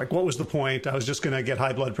that. Like, what was the point? I was just going to get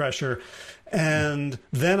high blood pressure. And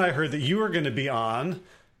then I heard that you were going to be on,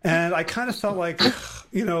 and I kind of felt like,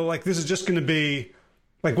 like this is just going to be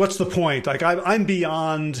like, what's the point? Like, I'm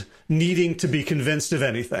beyond needing to be convinced of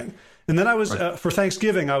anything. And then I was for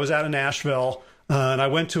Thanksgiving, I was out in Nashville. And I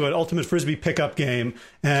went to an Ultimate Frisbee pickup game,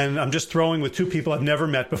 and I'm just throwing with two people I've never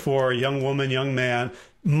met before, a young woman, young man,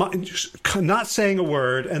 not saying a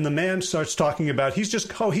word. And the man starts talking about,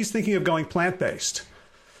 he's thinking of going plant-based.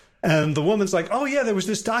 And the woman's like, oh, yeah, there was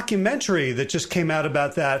this documentary that just came out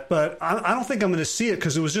about that, but I don't think I'm going to see it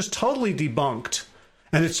because it was just totally debunked.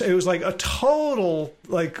 And it was like a total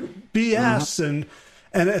like BS.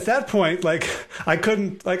 And at that point, like, I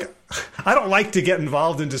couldn't, like, I don't like to get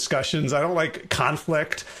involved in discussions. I don't like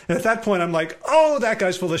conflict. And at that point, I'm like, oh, that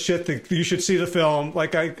guy's full of shit. You should see the film.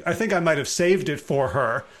 Like, I think I might have saved it for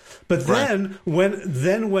her. But then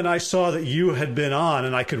when I saw that you had been on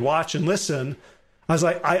and I could watch and listen, I was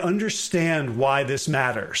like, I understand why this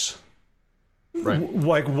matters. Right.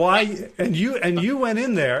 Like, why? And you went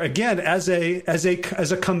in there again as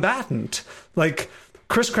a combatant. Like,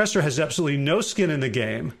 Chris Kresser has absolutely no skin in the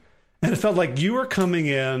game, and it felt like you were coming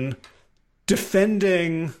in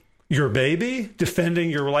defending your baby, defending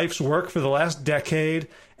your life's work for the last decade,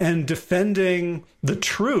 and defending the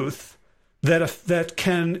truth that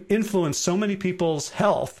can influence so many people's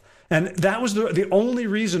health. And that was the only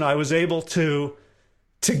reason I was able to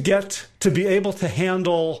be able to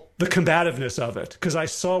handle the combativeness of it, because I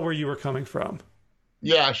saw where you were coming from.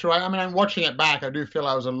 Yeah, sure. I mean, I'm watching it back. I do feel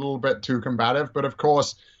I was a little bit too combative. But of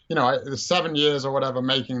course, the 7 years or whatever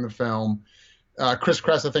making the film, Chris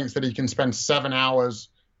Kresser thinks that he can spend 7 hours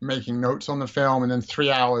making notes on the film and then 3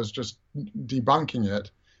 hours just debunking it.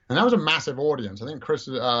 And that was a massive audience. I think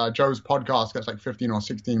Joe's podcast gets like 15 or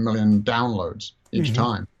 16 million downloads each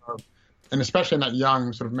time. And especially in that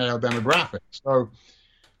young sort of male demographic. So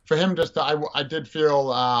for him, I did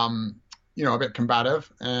feel a bit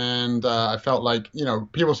combative, and I felt like,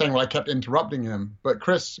 people saying, well, I kept interrupting him. But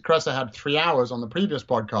Chris Kresser had 3 hours on the previous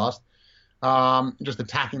podcast just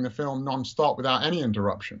attacking the film nonstop without any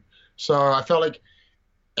interruption. So I felt like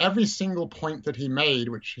every single point that he made,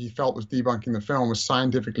 which he felt was debunking the film, was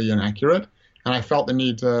scientifically inaccurate. And I felt the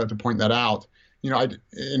need to point that out.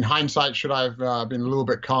 In hindsight, should I have been a little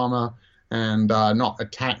bit calmer and not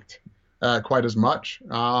attacked quite as much?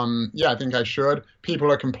 I think I should.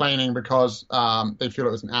 People are complaining because they feel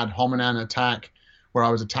it was an ad hominem attack where I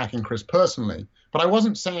was attacking Chris personally. But I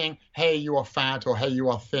wasn't saying, hey, you are fat, or hey, you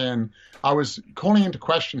are thin. I was calling into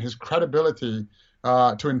question his credibility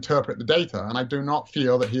to interpret the data, and I do not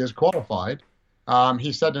feel that he is qualified.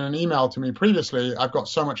 He said in an email to me previously, I've got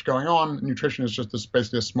so much going on, nutrition is just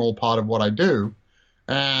basically a small part of what I do.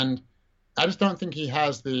 And I just don't think he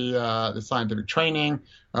has the scientific training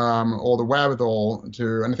or the wherewithal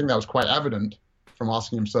to, and I think that was quite evident from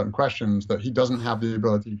asking him certain questions, that he doesn't have the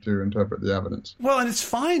ability to interpret the evidence. Well, and it's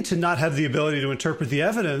fine to not have the ability to interpret the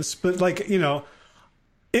evidence, but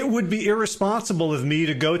it would be irresponsible of me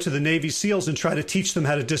to go to the Navy SEALs and try to teach them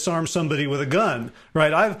how to disarm somebody with a gun,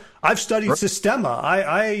 right? I've studied Systema.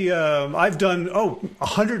 I've done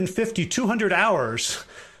 150, 200 hours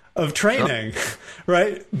of training,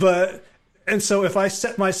 right? And so if I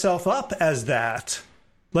set myself up as that,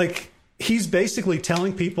 like, he's basically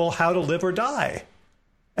telling people how to live or die.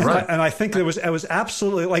 And, I think it was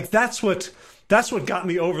absolutely, like, that's what got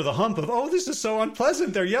me over the hump of, oh, this is so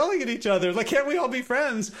unpleasant. They're yelling at each other. Like, can't we all be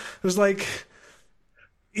friends? It was like,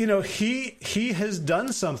 he has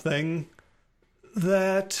done something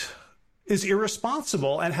that is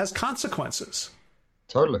irresponsible and has consequences.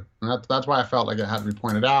 Totally. And that's why I felt like it had to be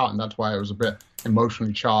pointed out, and that's why it was a bit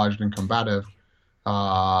emotionally charged and combative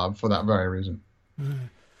for that very reason.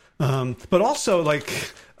 But also,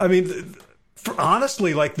 like, I mean,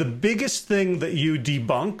 honestly, like, the biggest thing that you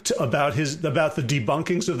debunked about the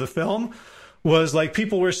debunkings of the film was, like,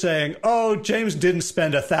 people were saying, oh, James didn't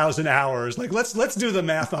spend 1,000 hours. Like, let's do the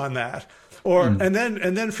math on that. Or and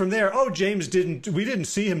then from there, oh, we didn't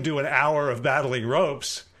see him do an hour of battling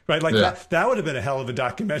ropes. Right, like that would have been a hell of a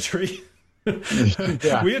documentary.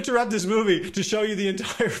 We interrupt this movie to show you the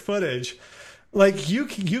entire footage. Like, you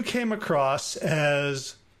came across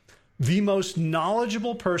as the most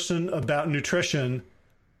knowledgeable person about nutrition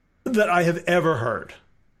that I have ever heard.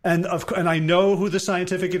 And I know who the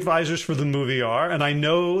scientific advisors for the movie are, and I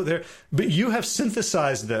know but you have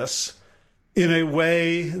synthesized this in a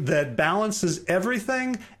way that balances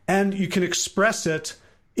everything, and you can express it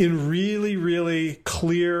in really, really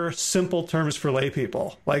clear, simple terms for lay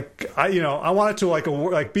people. Like, I wanted to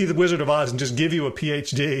like be the Wizard of Oz and just give you a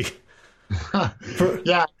PhD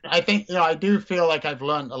Yeah, I think, I do feel like I've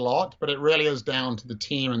learned a lot, but it really is down to the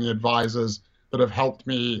team and the advisors that have helped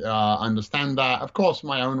me understand that. Of course,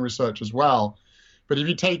 my own research as well. But if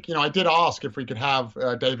you take, I did ask if we could have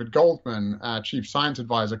David Goldman, Chief Science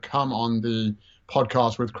Advisor, come on the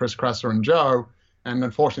podcast with Chris Kresser and Joe, and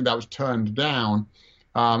unfortunately that was turned down.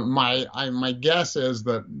 My guess is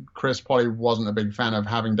that Chris probably wasn't a big fan of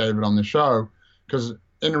having David on the show, because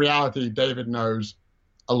in reality, David knows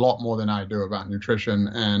a lot more than I do about nutrition.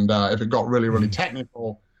 And if it got really, really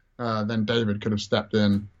technical, then David could have stepped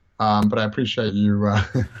in. But I appreciate you. I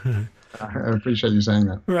appreciate you saying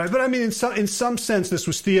that. Right, but I mean, in some sense, this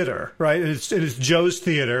was theater, right? It is Joe's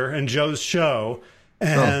theater and Joe's show,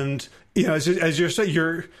 and as you're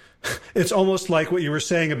saying, it's almost like what you were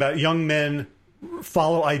saying about young men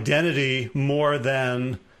follow identity more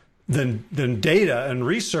than data and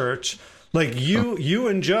research. Like you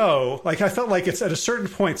and Joe, like I felt like it's at a certain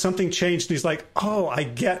point something changed, and he's like, "Oh, I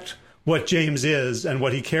get what James is and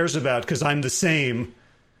what he cares about because I'm the same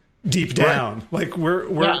deep down." Right. Like we're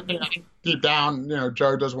I think deep down,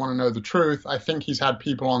 Joe does want to know the truth. I think he's had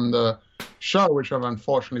people on the show which have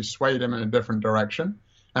unfortunately swayed him in a different direction,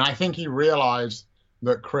 and I think he realized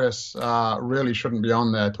that Chris really shouldn't be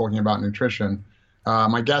on there talking about nutrition.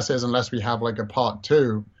 My guess is, unless we have like a part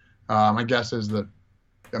 2, my guess is that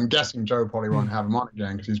I'm guessing Joe probably won't have him on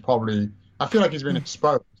again, because I feel like he's been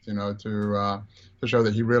exposed, to show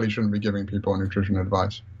that he really shouldn't be giving people nutrition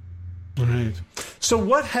advice. Right. So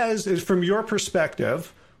from your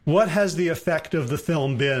perspective, what has the effect of the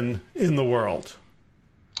film been in the world?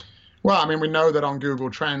 Well, I mean, we know that on Google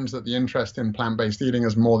Trends that the interest in plant-based eating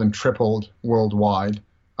has more than tripled worldwide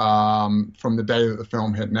from the day that the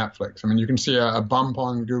film hit Netflix. I mean, you can see a bump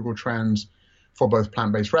on Google Trends for both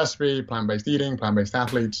plant-based recipe, plant-based eating, plant-based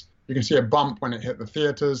athletes. You can see a bump when it hit the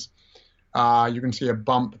theaters. You can see a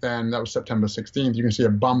bump then, that was September 16th. You can see a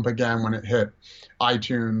bump again when it hit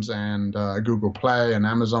iTunes and Google Play and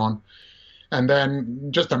Amazon. And then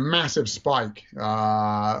just a massive spike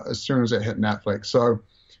as soon as it hit Netflix. So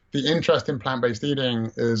the interest in plant-based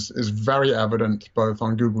eating is very evident both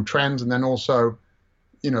on Google Trends and then also,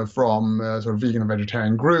 from sort of vegan and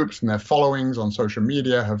vegetarian groups, and their followings on social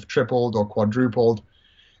media have tripled or quadrupled.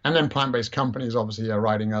 And then plant-based companies obviously are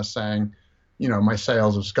writing us saying, my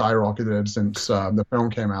sales have skyrocketed since the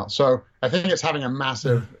film came out. So I think it's having a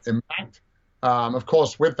massive impact. Of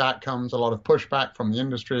course, with that comes a lot of pushback from the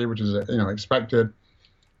industry, which is, expected.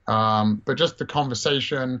 But just the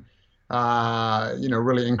conversation,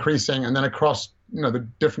 really increasing, and then across, the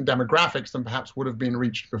different demographics than perhaps would have been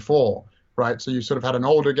reached before, right? So you sort of had an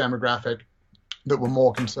older demographic that were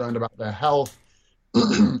more concerned about their health,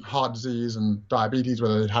 heart disease and diabetes,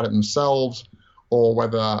 whether they'd had it themselves or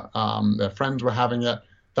whether their friends were having it.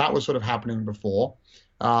 That was sort of happening before.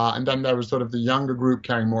 And then there was sort of the younger group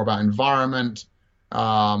caring more about environment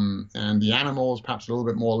and the animals, perhaps a little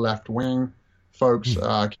bit more left-wing folks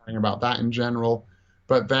caring about that in general.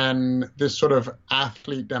 But then this sort of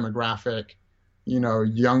athlete demographic,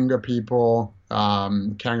 younger people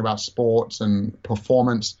caring about sports and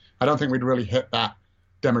performance. I don't think we'd really hit that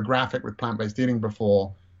demographic with plant-based eating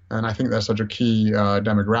before. And I think they're such a key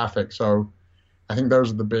demographic. So I think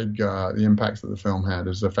those are the big the impacts that the film had,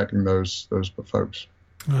 is affecting those folks.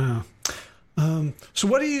 Wow. So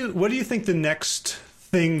what do you think the next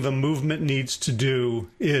thing the movement needs to do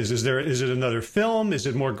is? Is it another film? Is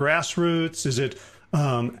it more grassroots? Is it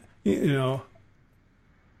I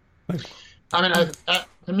mean,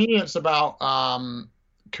 to me, it's about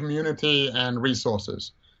community and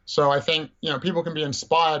resources. So I think, people can be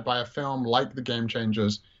inspired by a film like The Game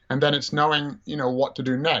Changers, and then it's knowing, what to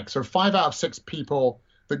do next. So 5 out of 6 people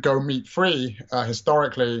that go meat-free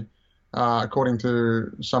historically, according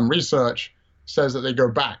to some research, says that they go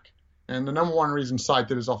back. And the number one reason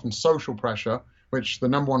cited is often social pressure, which the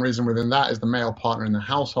number one reason within that is the male partner in the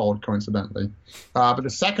household, coincidentally. But the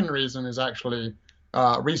second reason is actually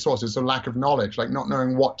resources, so lack of knowledge, like not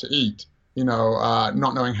knowing what to eat, not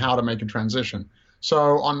knowing how to make a transition.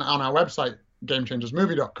 So on our website,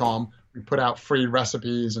 GameChangersMovie.com, we put out free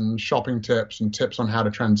recipes and shopping tips and tips on how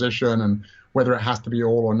to transition and whether it has to be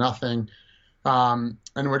all or nothing. And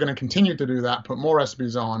we're going to continue to do that, put more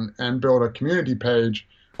recipes on, and build a community page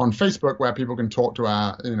on Facebook where people can talk to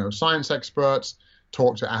our, science experts,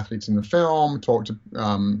 talk to athletes in the film, talk to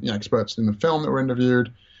experts in the film that were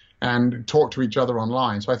interviewed, and talk to each other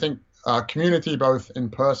online. So I think community, both in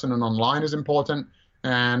person and online, is important,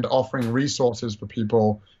 and offering resources for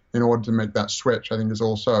people in order to make that switch, I think, is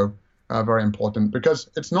also very important, because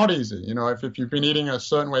it's not easy. If you've been eating a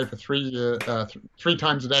certain way for 3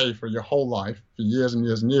 times a day for your whole life, for years and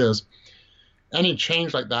years and years, any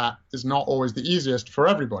change like that is not always the easiest for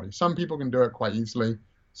everybody. Some people can do it quite easily.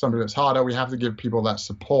 Some people it's harder. We have to give people that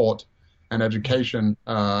support and education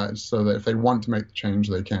so that if they want to make the change,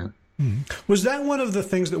 they can. Was that one of the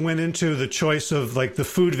things that went into the choice of like the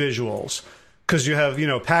food visuals? Because you have,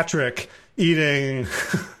 Patrick eating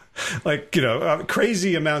like,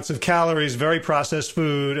 crazy amounts of calories, very processed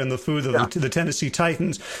food, and the food of the Tennessee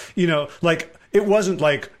Titans, like it wasn't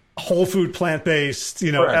like whole food, plant-based,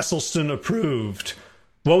 Esselstyn approved.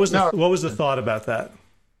 What was the thought about that?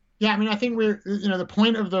 Yeah, I mean, I think the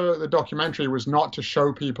point of the documentary was not to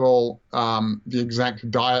show people the exact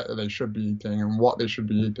diet that they should be eating and what they should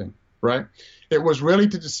be eating, right? It was really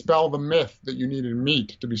to dispel the myth that you needed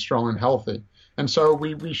meat to be strong and healthy. And so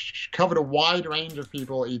we covered a wide range of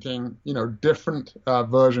people eating, different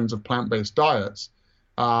versions of plant-based diets.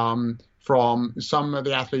 From some of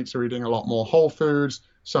the athletes are eating a lot more whole foods,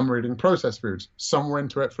 some are eating processed foods. Some were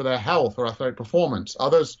into it for their health or athletic performance.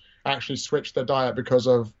 Others actually switched their diet because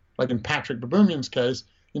of, like in Patrick Baboumian's case,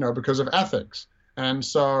 because of ethics. And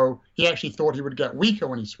so he actually thought he would get weaker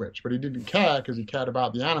when he switched, but he didn't care because he cared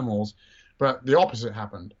about the animals. But the opposite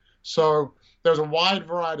happened. So there's a wide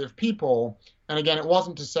variety of people. And again, it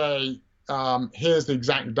wasn't to say, here's the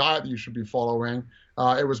exact diet that you should be following.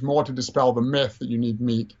 It was more to dispel the myth that you need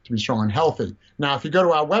meat to be strong and healthy. Now, if you go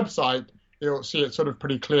to our website, you'll see it's sort of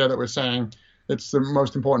pretty clear that we're saying it's the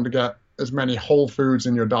most important to get as many whole foods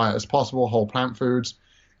in your diet as possible, whole plant foods.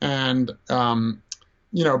 And,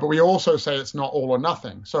 but we also say it's not all or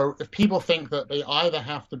nothing. So if people think that they either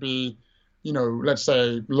have to be, let's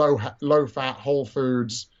say low fat, whole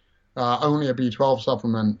foods, only a B12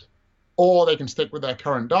 supplement, or they can stick with their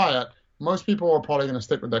current diet, most people are probably going to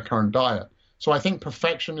stick with their current diet. So I think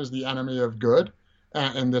perfection is the enemy of good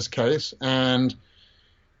in this case. And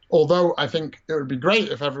although I think it would be great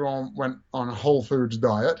if everyone went on a whole foods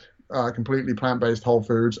diet, completely plant-based whole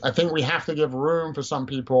foods, I think we have to give room for some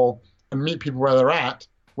people and meet people where they're at,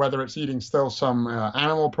 whether it's eating still some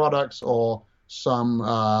animal products or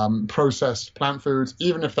some processed plant foods,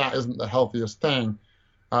 even if that isn't the healthiest thing.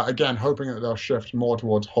 Again, hoping that they'll shift more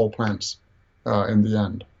towards whole plants in the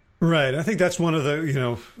end. Right. I think that's one of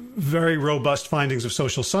the, very robust findings of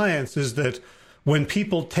social science is that when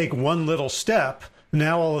people take one little step,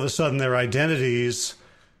 now all of a sudden their identities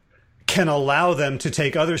can allow them to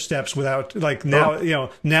take other steps without, like now,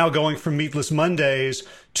 now going from meatless Mondays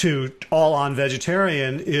to all on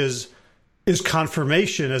vegetarian is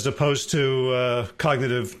confirmation as opposed to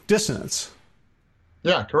cognitive dissonance.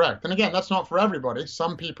 Yeah, correct. And again, that's not for everybody.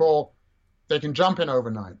 Some people, they can jump in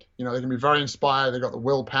overnight. They can be very inspired. They've got the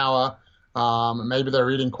willpower. Maybe they're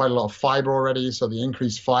eating quite a lot of fiber already, so the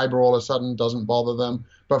increased fiber all of a sudden doesn't bother them.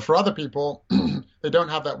 But for other people, they don't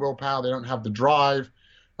have that willpower. They don't have the drive.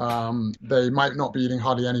 They might not be eating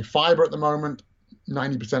hardly any fiber at the moment.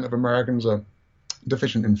 90% of Americans are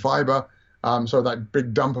deficient in fiber. So that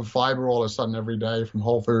big dump of fiber all of a sudden every day from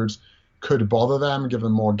whole foods could bother them, give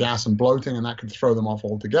them more gas and bloating, and that could throw them off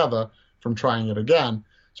altogether from trying it again.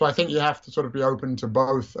 So I think you have to sort of be open to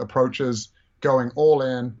both approaches, going all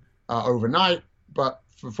in overnight, but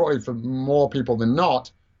probably for more people than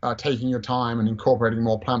not, taking your time and incorporating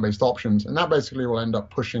more plant-based options. And that basically will end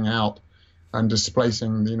up pushing out and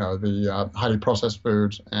displacing, the highly processed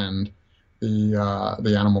foods and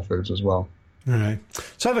the animal foods as well. All right.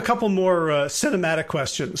 So I have a couple more cinematic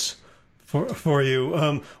questions for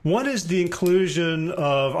you. One is the inclusion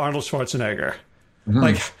of Arnold Schwarzenegger.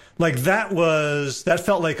 Mm-hmm. Like that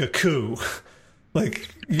felt like a coup.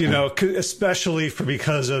 Especially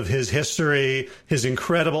because of his history, his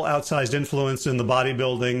incredible outsized influence in the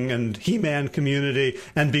bodybuilding and He-Man community,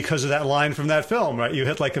 and because of that line from that film, right? You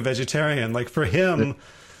hit like a vegetarian. Like for him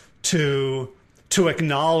to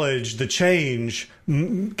acknowledge the change,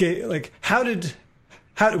 how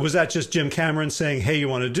was that just Jim Cameron saying, "Hey, you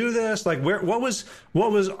want to do this?" Like, what was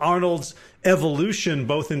Arnold's evolution,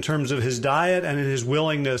 both in terms of his diet and in his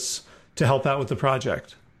willingness to help out with the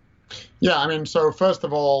project? Yeah, I mean, so first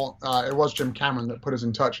of all, it was Jim Cameron that put us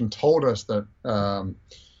in touch and told us that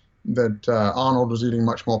Arnold was eating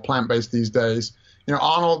much more plant-based these days.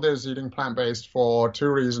 Arnold is eating plant-based for two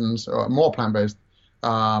reasons, more plant-based.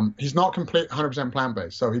 He's not 100%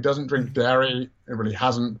 plant-based, so he doesn't drink dairy. It really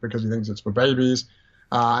hasn't, because he thinks it's for babies.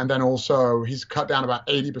 And then also, he's cut down about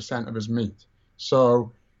 80% of his meat.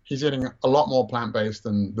 So he's eating a lot more plant-based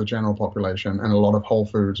than the general population, and a lot of whole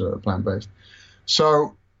foods are plant-based.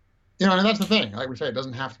 So, and that's the thing. Like we say, it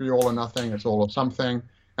doesn't have to be all or nothing. It's all or something.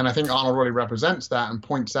 And I think Arnold really represents that and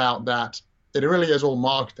points out that it really is all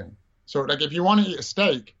marketing. So, like, if you want to eat a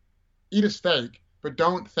steak, but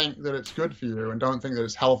don't think that it's good for you and don't think that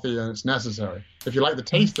it's healthy and it's necessary. If you like the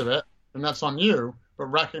taste of it, then that's on you. But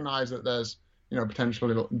recognize that there's,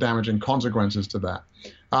 potentially damaging consequences to that.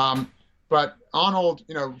 But Arnold,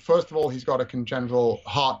 first of all, he's got a congenital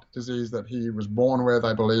heart disease that he was born with,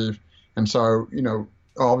 I believe. And so,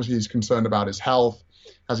 obviously he's concerned about his health.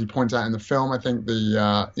 As he points out in the film, I think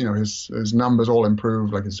his numbers all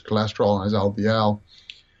improve, like his cholesterol and his LDL.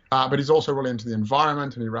 But he's also really into the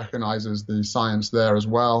environment, and he recognizes the science there as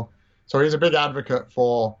well. So he's a big advocate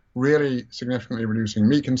for really significantly reducing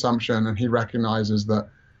meat consumption, and he recognizes that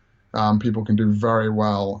people can do very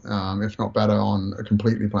well, if not better, on a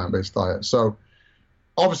completely plant-based diet. So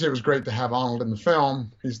obviously it was great to have Arnold in the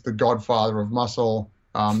film. He's the godfather of muscle.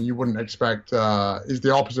 You wouldn't expect, he's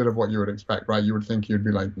the opposite of what you would expect, right? You would think he would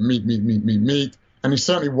be like meat, meat, meat, meat, meat. And he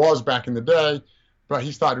certainly was back in the day, but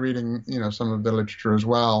he started reading, some of the literature as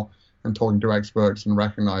well and talking to experts, and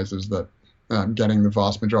recognizes that getting the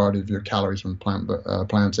vast majority of your calories from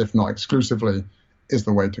plants, if not exclusively, is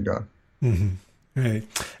the way to go. Mm-hmm. Right.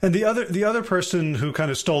 And the other person who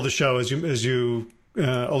kind of stole the show, as you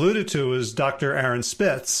alluded to, is Dr. Aaron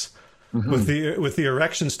Spitz, mm-hmm. with the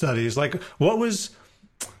erection studies. Like,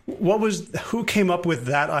 who came up with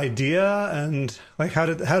that idea, and like how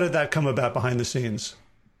did that come about behind the scenes?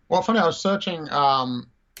 Well, funny, I was searching. I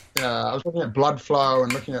was looking at blood flow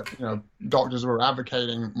and looking at doctors who were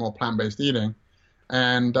advocating more plant-based eating,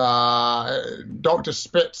 and Dr.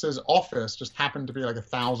 Spitz's office just happened to be like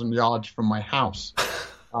 1,000 yards from my house,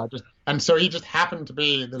 and so he just happened to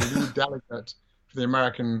be the lead delegate for the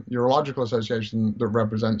American Urological Association that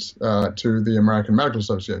represents to the American Medical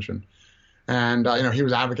Association. And he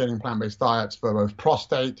was advocating plant-based diets for both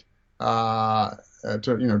prostate,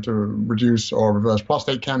 to reduce or reverse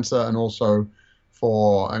prostate cancer, and also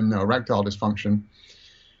for erectile dysfunction,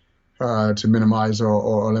 to minimize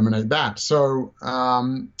or eliminate that. So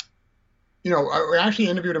we actually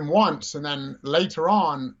interviewed him once, and then later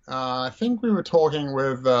on, I think we were talking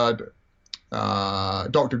with Dr.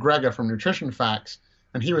 Greger from Nutrition Facts,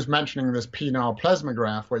 and he was mentioning this penile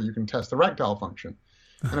plethysmograph where you can test erectile function.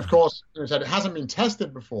 And of course, he said it hasn't been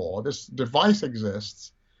tested before. This device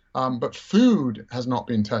exists, but food has not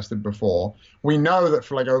been tested before. We know that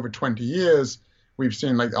for like over 20 years, we've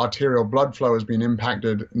seen like arterial blood flow has been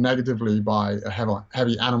impacted negatively by a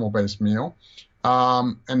heavy animal-based meal.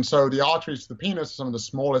 And so the arteries to the penis are some of the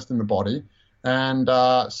smallest in the body. And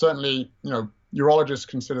certainly, urologists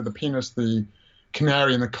consider the penis the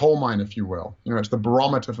canary in the coal mine, if you will. It's the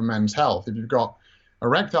barometer for men's health. If you've got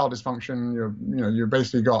erectile dysfunction, you've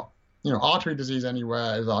basically got, artery disease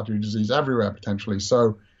anywhere is artery disease everywhere potentially.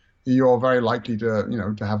 So you're very likely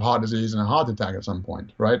to have heart disease and a heart attack at some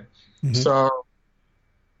point, right? Mm-hmm. So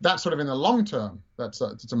that's sort of in the long term, it's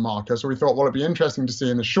a marker. So we thought, well, it'd be interesting to see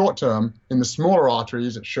in the short term, in the smaller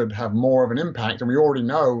arteries, it should have more of an impact. And we already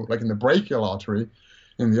know, like in the brachial artery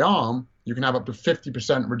in the arm, you can have up to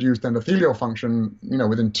 50% reduced endothelial function,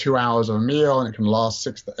 within 2 hours of a meal, and it can last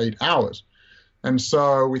 6 to 8 hours. And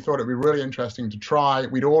so we thought it'd be really interesting to try.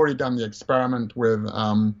 We'd already done the experiment with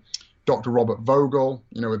Dr. Robert Vogel,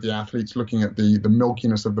 with the athletes looking at the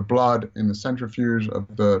milkiness of the blood in the centrifuge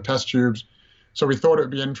of the test tubes. So we thought it would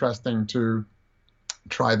be interesting to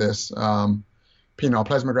try this penile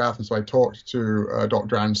plethysmograph. And so I talked to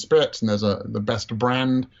Dr. Aaron Spitz, and there's the best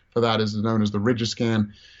brand for that is known as the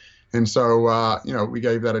Rigiscan. And so, we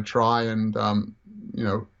gave that a try, and,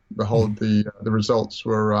 behold, the results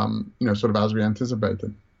were, sort of as we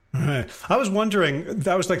anticipated. Right. I was wondering,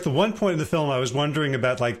 that was like the one point in the film I was wondering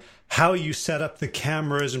about, like how you set up the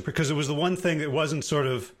cameras, and because it was the one thing that wasn't sort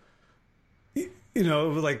of,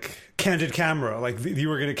 like candid camera, like you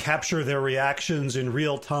were going to capture their reactions in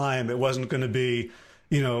real time. It wasn't going to be,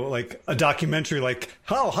 like a documentary, like,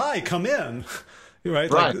 oh, hi, come in.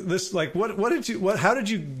 Right. Like this, like, what did you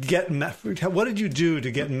do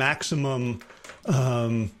to get maximum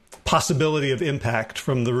possibility of impact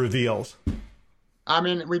from the reveals? I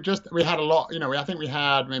mean, we had a lot, I think we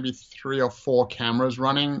had maybe 3 or 4 cameras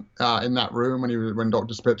running in that room when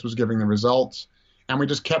Dr. Spitz was giving the results, and we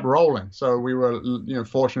just kept rolling. So we were,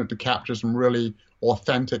 fortunate to capture some really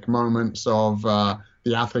authentic moments of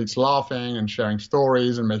the athletes laughing and sharing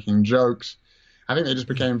stories and making jokes. I think they just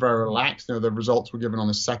became very relaxed. The results were given on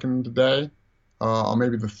the second day, or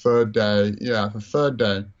maybe the third day. Yeah, the third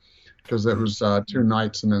day, because it was 2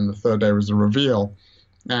 nights, and then the third day was the reveal.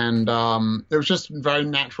 And it was just very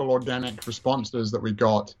natural, organic responses that we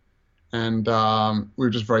got. And we were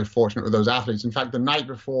just very fortunate with those athletes. In fact, the night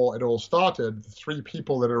before it all started, the 3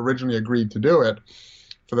 people that originally agreed to do it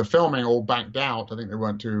for the filming all backed out. I think they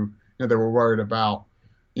weren't too, they were worried about,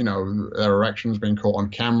 their erections being caught on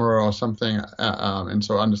camera or something. And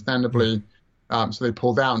so understandably, So they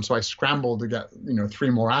pulled out, and so I scrambled to get 3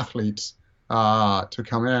 more athletes to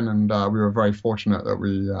come in, and we were very fortunate that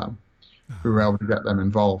we were able to get them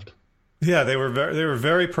involved. Yeah, they were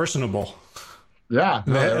very personable. Yeah,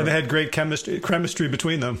 and they had great chemistry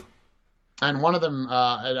between them. And one of them,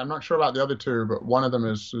 I'm not sure about the other 2, but one of them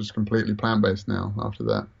is completely plant-based now after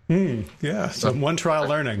that. Yeah, so one trial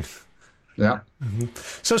learning. Yeah. Mm-hmm.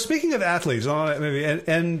 So speaking of athletes, I'll maybe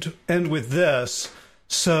end with this.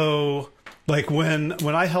 So like when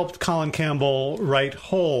I helped Colin Campbell write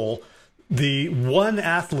Whole, the one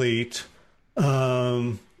athlete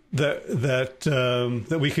that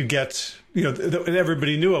we could get, that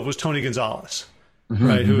everybody knew of was Tony Gonzalez. Mm-hmm,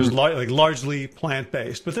 right, who was largely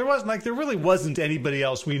plant-based, but there really wasn't anybody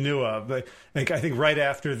else we knew of. I think right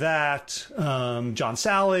after that, John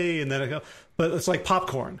Sally, and then but it's like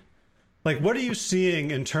popcorn. Like, what are you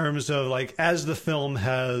seeing in terms of as the film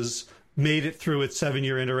has made it through its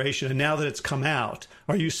 7-year iteration, and now that it's come out,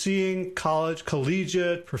 are you seeing college,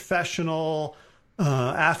 collegiate, professional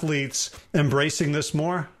athletes embracing this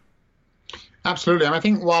more? Absolutely. And I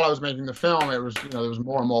think while I was making the film, it was, there was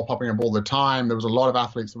more and more popping up all the time. There was a lot of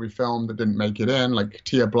athletes that we filmed that didn't make it in, like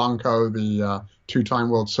Tia Blanco, the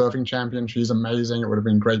 2-time world surfing champion. She's amazing. It would have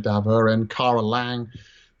been great to have her in. Cara Lang,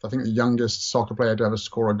 I think the youngest soccer player to ever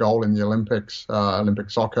score a goal in the Olympics,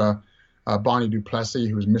 Olympic soccer. Barney Duplessis,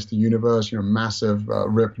 who was Mr. Universe, massive,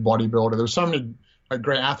 ripped bodybuilder. There were so many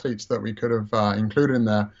great athletes that we could have included in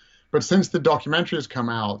there. But since the documentary has come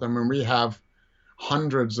out, we have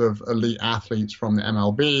hundreds of elite athletes from the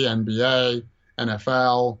MLB, NBA,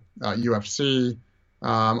 NFL, UFC,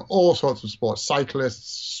 all sorts of sports,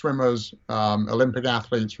 cyclists, swimmers, Olympic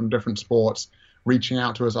athletes from different sports reaching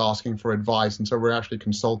out to us asking for advice. And so we're actually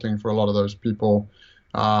consulting for a lot of those people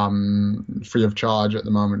free of charge at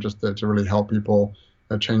the moment, just to really help people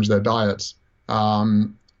change their diets.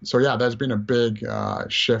 So yeah, there's been a big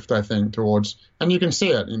shift, I think, towards, and you can see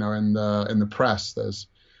it, in the press. There's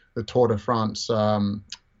the Tour de France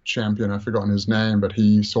champion, I've forgotten his name, but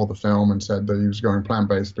he saw the film and said that he was going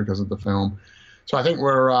plant-based because of the film. So I think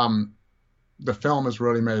the film has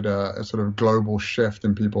really made a sort of global shift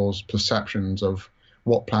in people's perceptions of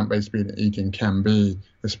what plant-based eating can be,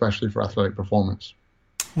 especially for athletic performance.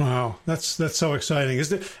 Wow, that's so exciting.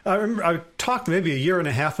 I remember I talked maybe a year and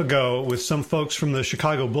a half ago with some folks from the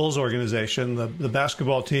Chicago Bulls organization, the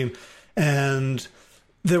basketball team, and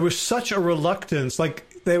there was such a reluctance.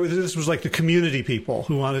 This was like the community people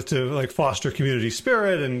who wanted to foster community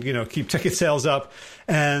spirit and keep ticket sales up,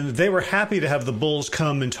 and they were happy to have the Bulls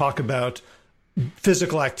come and talk about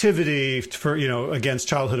physical activity for against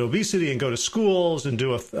childhood obesity and go to schools and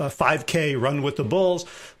do a 5K run with the Bulls,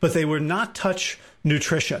 but they would not touch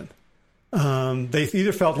nutrition. They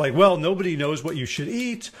either felt like, well, nobody knows what you should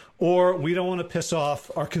eat, or we don't want to piss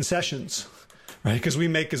off our concessions. Right, because we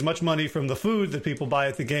make as much money from the food that people buy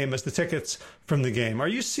at the game as the tickets from the game. Are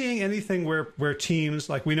you seeing anything where teams,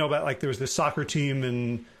 we know about, there was this soccer team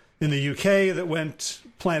in the UK that went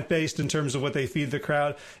plant-based in terms of what they feed the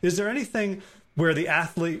crowd? Is there anything where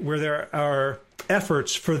there are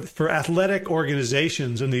efforts for athletic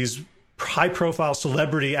organizations and these high-profile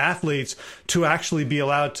celebrity athletes to actually be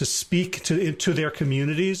allowed to speak to their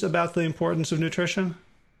communities about the importance of nutrition?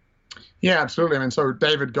 Yeah, absolutely. So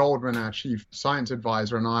David Goldman, our chief science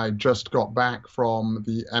advisor, and I just got back from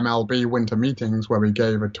the MLB winter meetings where we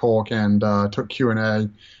gave a talk and took Q&A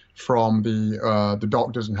from the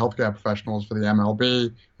doctors and healthcare professionals for the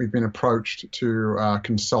MLB. We've been approached to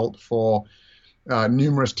consult for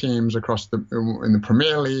numerous teams across in the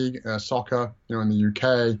Premier League, soccer, in the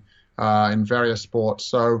UK, in various sports.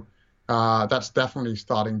 So that's definitely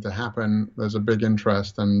starting to happen. There's a big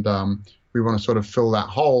interest, and we want to sort of fill that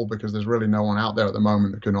hole because there's really no one out there at the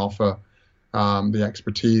moment that can offer the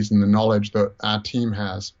expertise and the knowledge that our team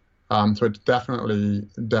has. So it's definitely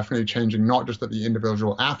changing, not just at the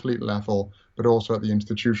individual athlete level, but also at the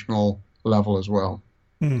institutional level as well.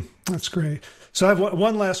 That's great. So I have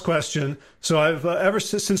one last question. So I've ever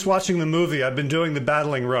since watching the movie, I've been doing the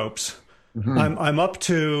battling ropes. Mm-hmm. I'm up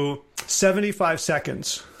to 75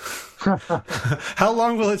 seconds. How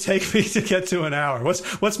long will it take me to get to an hour?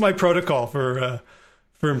 What's my protocol for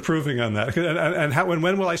improving on that? And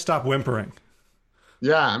when will I stop whimpering?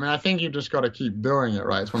 Yeah, I think you've just got to keep doing it,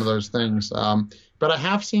 right? It's one of those things. But I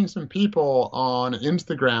have seen some people on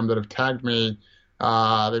Instagram that have tagged me.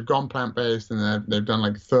 They've gone plant-based and they've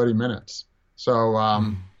done 30 minutes. So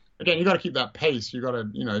again, you got to keep that pace. You got to,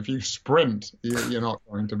 if you sprint, you're not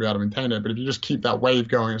going to be able to maintain it. But if you just keep that wave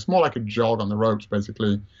going, it's more like a jog on the ropes,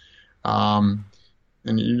 basically. And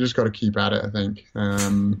you just got to keep at it, I think.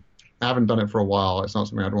 I haven't done it for a while. It's not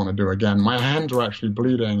something I'd want to do again. My hands were actually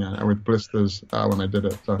bleeding with blisters when I did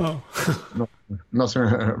it. So not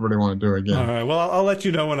something I really want to do again. All right. Well, I'll let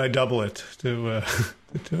you know when I double it to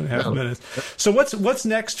 2.5 minutes. So what's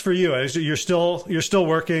next for you? You're still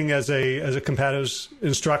working as a combatives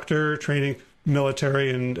instructor, training military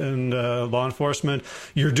and law enforcement.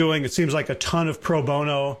 You're doing, it seems like, a ton of pro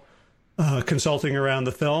bono consulting around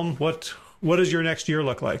the film. What does your next year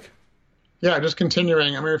look like? Yeah, just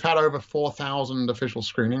continuing. I mean, we've had over 4,000 official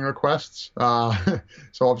screening requests. So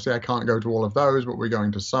obviously I can't go to all of those, but we're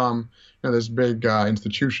going to some. There's big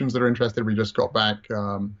institutions that are interested. We just got back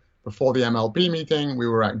before the MLB meeting. We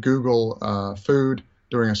were at Google Food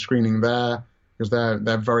doing a screening there because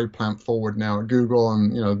they're very plant forward now at Google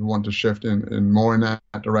and, want to shift in more in that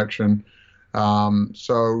direction.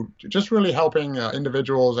 So just really helping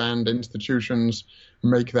individuals and institutions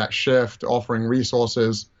make that shift, offering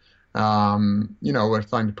resources. We're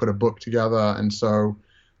trying to put a book together, and so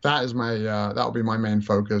that is that'll be my main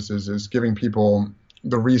focus is giving people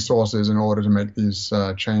the resources in order to make these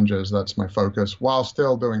changes. That's my focus, while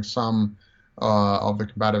still doing some of the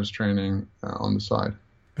combatives training on the side.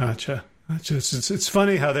 Gotcha. It's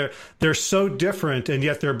funny how they're so different, and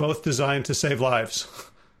yet they're both designed to save lives.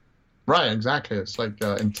 Right, exactly. It's like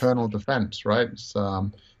internal defense, right? It's,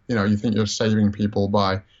 you think you're saving people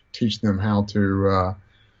by teaching them how to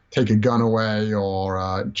take a gun away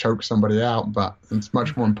or choke somebody out, but it's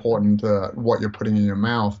much more important what you're putting in your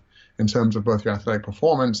mouth in terms of both your athletic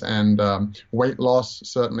performance and weight loss.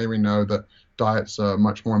 Certainly we know that diets are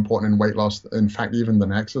much more important in weight loss, in fact, even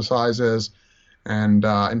than exercises. And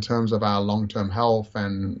in terms of our long-term health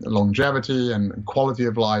and longevity and quality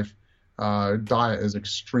of life, diet is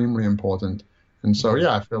extremely important. And so,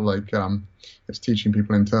 I feel like it's teaching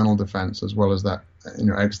people internal defense as well as that,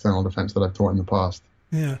 external defense that I've taught in the past.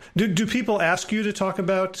 Yeah. Do people ask you to talk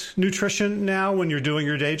about nutrition now when you're doing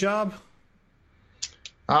your day job?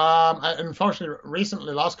 Unfortunately,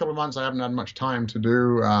 recently, last couple of months, I haven't had much time to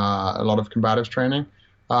do a lot of combatives training.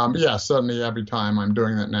 But yeah, certainly every time I'm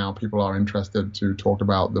doing that now, people are interested to talk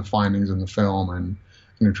about the findings in the film and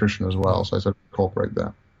nutrition as well. So I sort of incorporate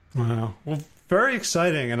that. Wow. Well, very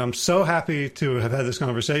exciting. And I'm so happy to have had this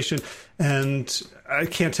conversation. And I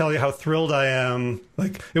can't tell you how thrilled I am.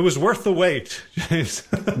 Like, it was worth the wait, James.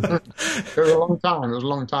 It was a long time. It was a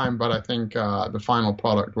long time. But I think the final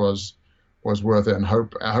product was worth it. And I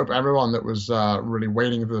hope everyone that was really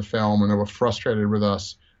waiting for the film and they were frustrated with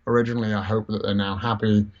us originally, I hope that they're now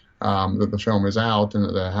happy that the film is out and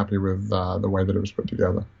that they're happy with the way that it was put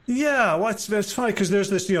together. Yeah, well, it's funny because there's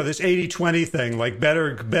this, this 80-20 thing, like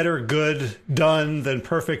better good done than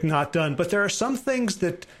perfect not done. But there are some things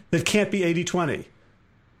that can't be 80-20,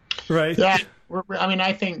 right? Yeah, I mean,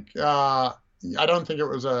 I think I don't think it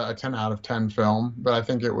was a 10 out of 10 film, but I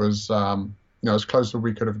think it was as close as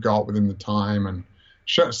we could have got within the time, and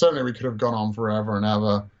certainly we could have gone on forever and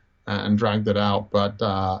ever and dragged it out. But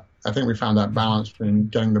I think we found that balance between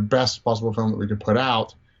getting the best possible film that we could put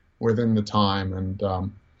out within the time, and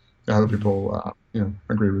I hope people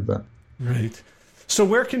agree with that. Right. So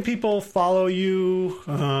where can people follow you,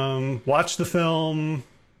 watch the film,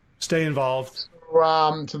 stay involved?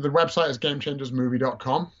 So the website is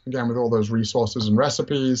gamechangersmovie.com, again, with all those resources and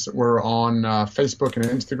recipes. We're on Facebook and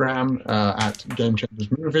Instagram at Game Changers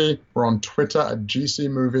Movie. We're on Twitter at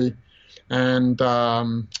GC Movie. And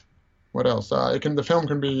what else? The film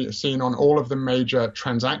can be seen on all of the major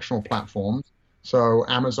transactional platforms. So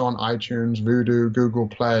Amazon, iTunes, Vudu, Google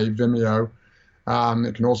Play, Vimeo.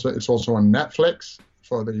 It's also on Netflix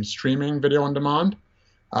for the streaming video on demand.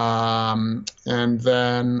 And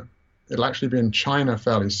then it'll actually be in China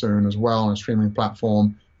fairly soon as well on a streaming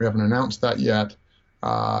platform. We haven't announced that yet.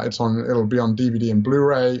 It'll be on DVD and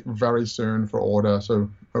Blu-ray very soon for order. So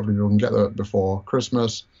hopefully people can get that before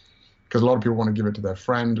Christmas, because a lot of people want to give it to their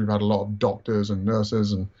friends. We've had a lot of doctors and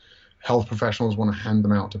nurses and health professionals want to hand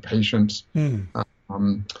them out to patients.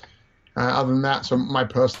 Other than that, so my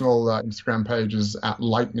personal Instagram page is at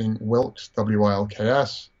Lightning Wilks,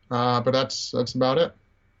 WILKS. But that's about it.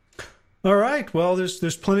 All right. Well,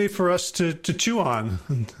 there's plenty for us to chew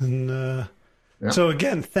on. So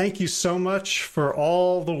again, thank you so much for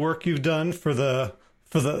all the work you've done for the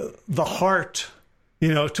heart,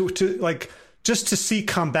 to like, just to see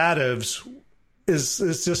combatives is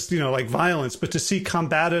just, like violence, but to see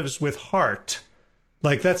combatives with heart,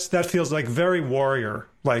 like that feels like very warrior,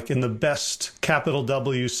 like in the best capital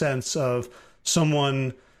W sense of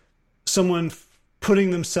someone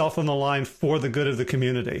putting themselves on the line for the good of the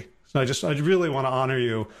community. So I really want to honor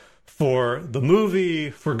you for the movie,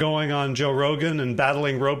 for going on Joe Rogan and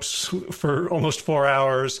battling ropes for almost 4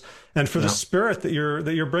 hours, and for the spirit that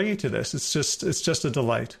you're bringing to this. It's just a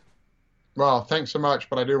delight. Well, thanks so much.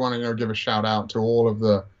 But I do want to give a shout out to all of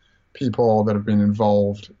the people that have been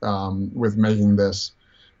involved with making this,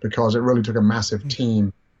 because it really took a massive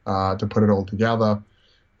team to put it all together,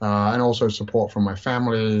 and also support from my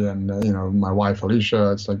family and my wife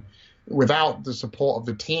Alicia. It's like, without the support of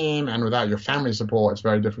the team and without your family support, it's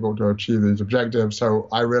very difficult to achieve these objectives. So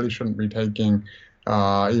I really shouldn't be taking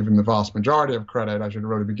even the vast majority of credit. I should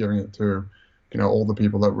really be giving it to all the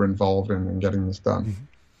people that were involved in getting this done.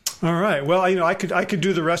 Mm-hmm. All right. Well, I could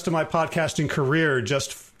do the rest of my podcasting career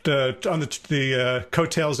just on the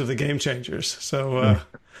coattails of the Game Changers. So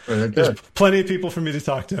there's plenty of people for me to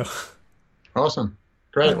talk to. Awesome.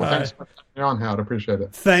 Great. Well, thanks for having me on, Howard. Appreciate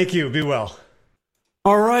it. Thank you. Be well.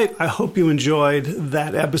 All right. I hope you enjoyed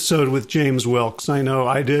that episode with James Wilks. I know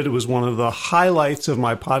I did. It was one of the highlights of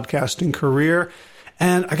my podcasting career.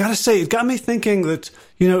 And I got to say, it got me thinking that,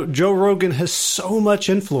 Joe Rogan has so much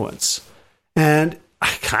influence. And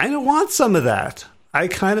I kind of want some of that. I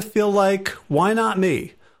kind of feel like, why not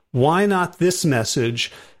me? Why not this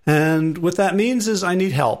message? And what that means is I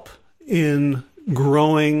need help in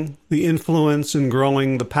growing the influence and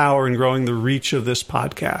growing the power and growing the reach of this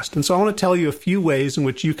podcast. And so I want to tell you a few ways in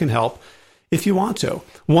which you can help if you want to.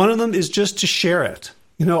 One of them is just to share it.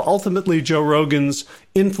 Ultimately, Joe Rogan's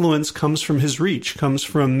influence comes from his reach, comes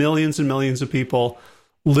from millions and millions of people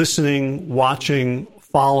listening, watching,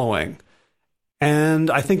 following. And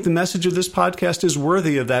I think the message of this podcast is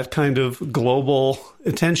worthy of that kind of global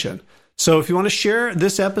attention. So if you want to share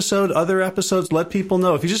this episode, other episodes, let people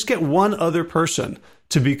know. If you just get one other person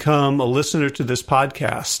to become a listener to this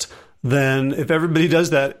podcast, then if everybody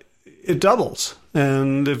does that, it doubles.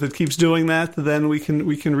 And if it keeps doing that, then we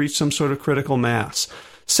can reach some sort of critical mass.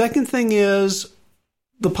 Second thing is,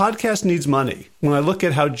 the podcast needs money. When I look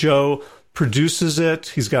at how Joe produces it,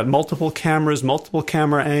 he's got multiple cameras, multiple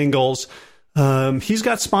camera angles. He's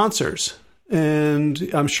got sponsors. And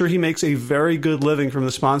I'm sure he makes a very good living from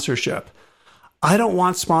the sponsorship. I don't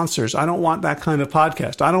want sponsors. I don't want that kind of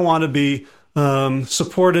podcast. I don't want to be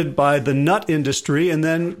supported by the nut industry and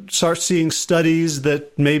then start seeing studies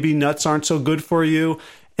that maybe nuts aren't so good for you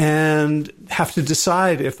and have to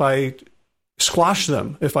decide if I squash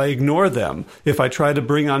them, if I ignore them, if I try to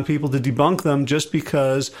bring on people to debunk them just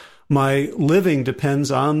because my living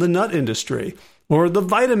depends on the nut industry. Or the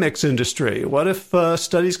Vitamix industry. What if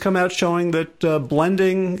studies come out showing that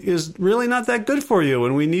blending is really not that good for you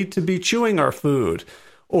and we need to be chewing our food?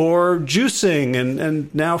 Or juicing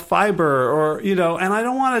and now fiber, or, and I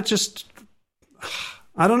don't want to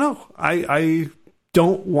I don't know. I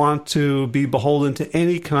don't want to be beholden to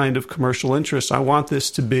any kind of commercial interest. I want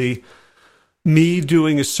this to be me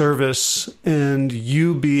doing a service and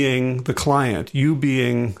you being the client, you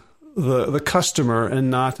being the customer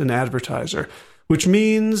and not an advertiser. Which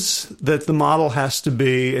means that the model has to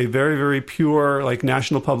be a very, very pure, like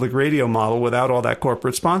National Public Radio model without all that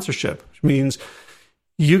corporate sponsorship. Which means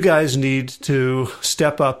you guys need to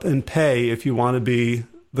step up and pay if you want to be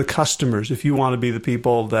the customers, if you want to be the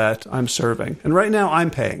people that I'm serving. And right now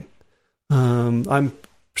I'm paying. I'm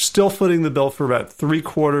still footing the bill for about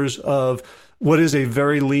 3/4 of what is a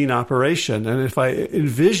very lean operation. And if I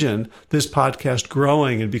envision this podcast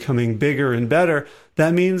growing and becoming bigger and better,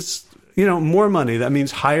 that means more money. That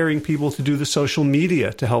means hiring people to do the social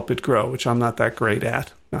media to help it grow, which I'm not that great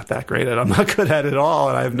at. I'm not good at it all,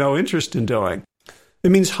 and I have no interest in doing.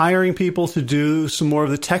 It means hiring people to do some more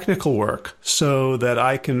of the technical work so that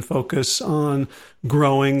I can focus on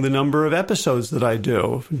growing the number of episodes that I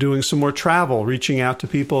do, doing some more travel, reaching out to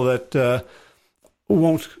people that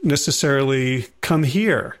won't necessarily come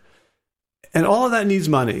here. And all of that needs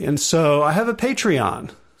money. And so I have a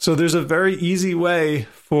Patreon. So there's a very easy way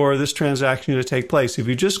for this transaction to take place. If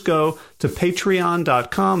you just go to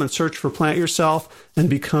patreon.com and search for Plant Yourself and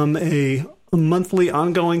become a monthly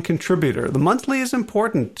ongoing contributor. The monthly is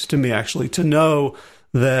important to me, actually, to know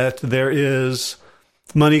that there is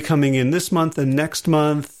money coming in this month and next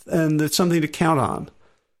month, and it's something to count on.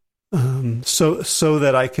 So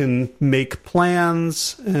that I can make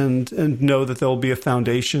plans and know that there will be a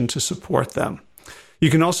foundation to support them. You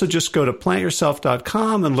can also just go to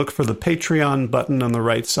plantyourself.com and look for the Patreon button on the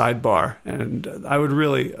right sidebar. And I would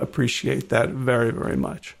really appreciate that very, very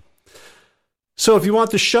much. So if you want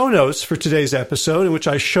the show notes for today's episode, in which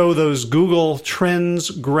I show those Google Trends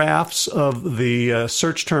graphs of the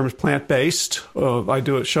search terms plant-based,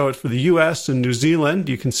 I show it for the U.S. and New Zealand.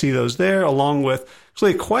 You can see those there, along with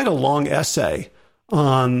actually quite a long essay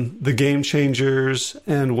on the Game Changers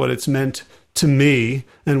and what it's meant to me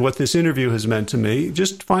and what this interview has meant to me,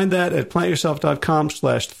 just find that at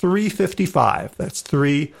plantyourself.com/355. That's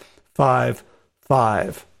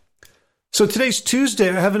 355. So today's Tuesday.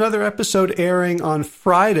 I have another episode airing on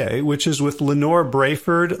Friday, which is with Lenore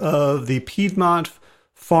Brayford of the Piedmont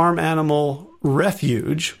Farm Animal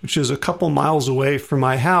Refuge, which is a couple miles away from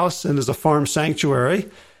my house and is a farm sanctuary.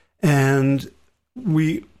 And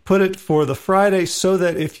we put it for the Friday so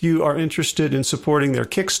that if you are interested in supporting their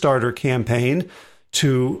Kickstarter campaign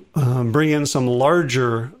to bring in some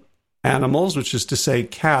larger animals, which is to say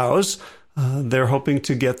cows, they're hoping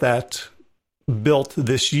to get that built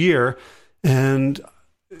this year. And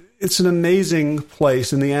it's an amazing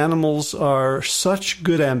place, and the animals are such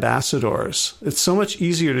good ambassadors. It's so much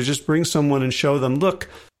easier to just bring someone and show them, look,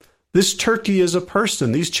 this turkey is a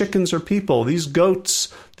person, these chickens are people, these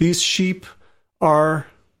goats, these sheep are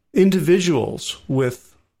individuals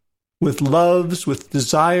with loves, with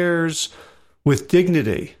desires, with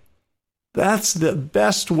dignity. That's the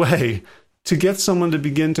best way to get someone to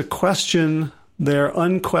begin to question their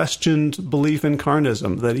unquestioned belief in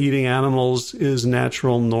carnism, that eating animals is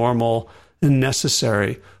natural, normal, and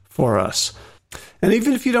necessary for us. And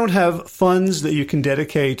even if you don't have funds that you can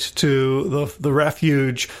dedicate to the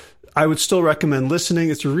refuge, I would still recommend listening.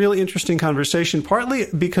 It's a really interesting conversation, partly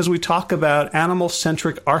because we talk about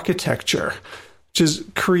animal-centric architecture, which is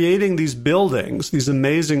creating these buildings, these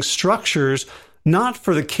amazing structures, not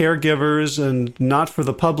for the caregivers and not for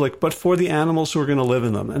the public, but for the animals who are going to live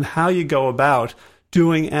in them, and how you go about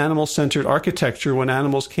doing animal-centered architecture when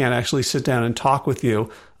animals can't actually sit down and talk with you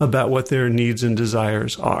about what their needs and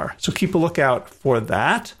desires are. So keep a lookout for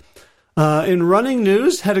that. In running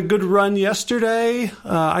news, had a good run yesterday.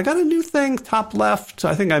 I got a new thing, top left.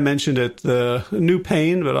 I think I mentioned it, the new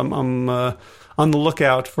pain, but I'm on the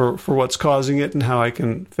lookout for what's causing it and how I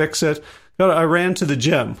can fix it. I ran to the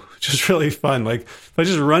gym, which is really fun. Like, if I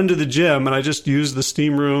just run to the gym and I just use the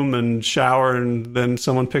steam room and shower, and then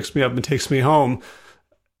someone picks me up and takes me home,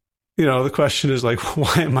 the question is like,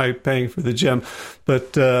 why am I paying for the gym?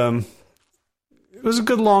 But it was a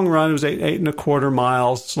good long run. It was 8.25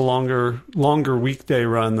 miles. It's a longer weekday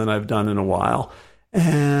run than I've done in a while.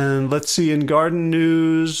 And let's see, in garden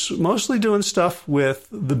news, mostly doing stuff with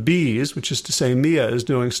the bees, which is to say Mia is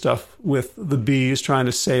doing stuff with the bees, trying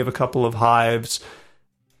to save a couple of hives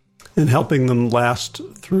and helping them last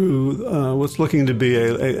through what's looking to be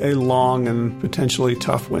a long and potentially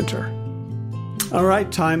tough winter. All right,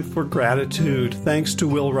 time for gratitude. Thanks to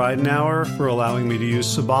Will Ridenauer for allowing me to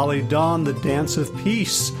use Sabali Dawn, the Dance of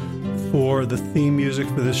Peace, for the theme music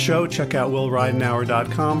for this show. Check out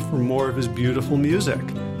willridenauer.com for more of his beautiful music.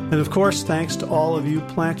 And of course, thanks to all of you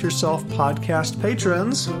Plant Yourself podcast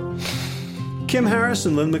patrons. Kim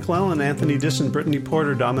Harrison, Lynn McClellan, Anthony Disson, Brittany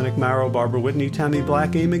Porter, Dominic Marrow, Barbara Whitney, Tammy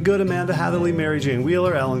Black, Amy Good, Amanda Hatherley, Mary Jane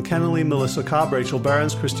Wheeler, Ellen Kennelly, Melissa Cobb, Rachel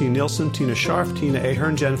Barons, Christine Nielsen, Tina Scharf, Tina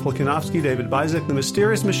Ahern, Jen Fulkanovsky, David Bizek, The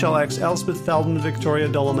Mysterious Michelle X, Elspeth Feldman, Victoria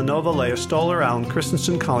Dolomanova, Leah Stoller, Alan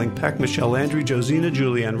Christensen, Colleen Peck, Michelle Landry, Josina,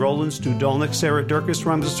 Julianne Rowland, Stu Dolnick, Sarah Durkis,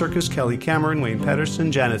 Ramza Circus, Kelly Cameron, Wayne Pedersen,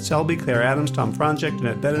 Janet Selby, Claire Adams, Tom Franjek,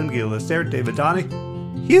 Jeanette Benham, Gil Lassert, David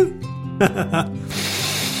Donahue.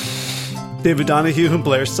 David Donahue,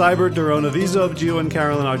 Blair Seibert, Dorona Vizov, Gio and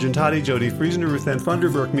Carolyn Argentati, Jody Friesner, Ruth Ann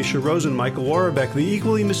Funderburk, Misha Rosen, Michael Warbeck, the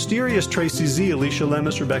equally mysterious Tracy Z, Alicia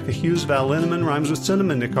Lemus, Rebecca Hughes, Val Linneman, Rhymes with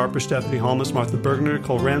Cinnamon, Nick Harper, Stephanie Holmes, Martha Bergner,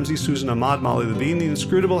 Cole Ramsey, Susan Ahmad, Molly Levine, the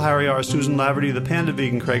Inscrutable, Harry R., Susan Laverty, the Panda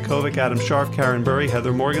Vegan, Craig Kovic, Adam Scharf, Karen Burry,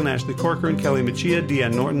 Heather Morgan, Ashley Corcoran, Kelly Machia,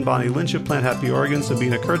 Deanne Norton, Bonnie Lynch of Plant Happy Oregon,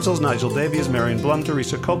 Sabina Kurtzels, Nigel Davies, Marion Blum,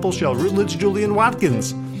 Teresa Kopel, Shell Rutledge, Julian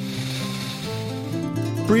Watkins,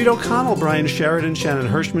 Breed O'Connell, Brian Sheridan, Shannon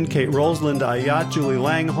Hirschman, Kate Rolls, Linda Ayat, Julie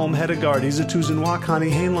Lang, Home Hedegaard, Isa Tuzinwa, Connie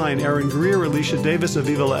Hainline, Erin Greer, Alicia Davis,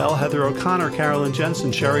 Aviva Lael, Heather O'Connor, Carolyn Jensen,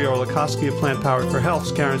 Sherry Orlikoski of Plant Powered for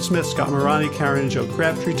Health, Karen Smith, Scott Morani, Karen and Joe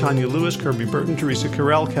Crabtree, Tanya Lewis, Kirby Burton, Teresa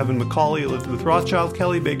Carell, Kevin McCauley, Elizabeth Rothschild,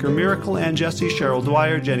 Kelly Baker Miracle, Ann Jesse, Cheryl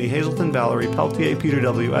Dwyer, Jenny Hazelton, Valerie Peltier, Peter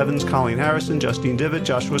W. Evans, Colleen Harrison, Justine Divitt,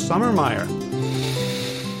 Joshua Summermeyer,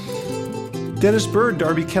 Dennis Bird,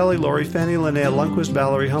 Darby Kelly, Lori Fenney, Linnea Lundquist,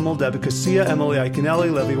 Valerie Hummel, Debbie Casilla, Emily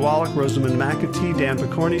Iaconelli, Levy Wallach, Rosamund McAtee, Dan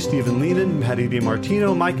Picorni, Stephen Leenan, Hattie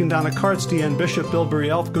DiMartino, Mike and Donna Kartz, Deanne Bishop,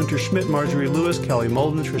 Billbury Elf, Gunter Schmidt, Marjorie Lewis, Kelly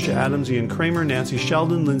Molden, Tricia Adams, Ian Kramer, Nancy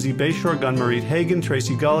Sheldon, Lindsay Bayshore, Gunmarie Hagen,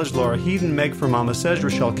 Tracy Gullidge, Laura Heaton, Meg from Mama Says,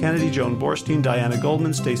 Rochelle Kennedy, Joan Borstein, Diana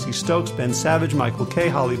Goldman, Stacey Stokes, Ben Savage, Michael Kay,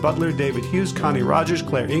 Holly Butler, David Hughes, Connie Rogers,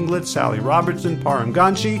 Claire Inglet, Sally Robertson, Param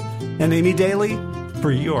Ganshi, and Amy Daly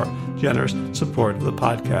for your generous support of the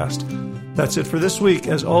podcast. That's it for this week.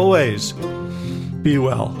 As always, be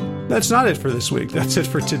well, That's not it for this week. That's it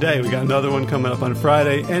for today. We got another one coming up on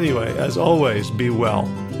Friday. Anyway, as always, be well,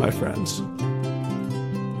 my friends.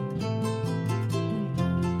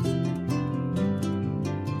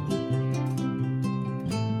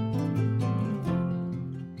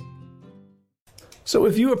 So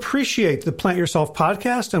if you appreciate the Plant Yourself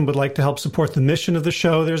podcast and would like to help support the mission of the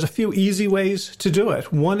show, there's a few easy ways to do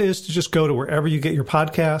it. One is to just go to wherever you get your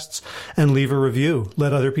podcasts and leave a review.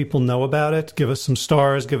 Let other people know about it. Give us some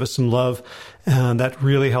stars. Give us some love. And that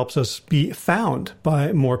really helps us be found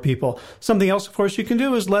by more people. Something else, of course, you can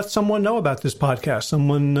do is let someone know about this podcast.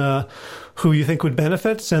 Someone who you think would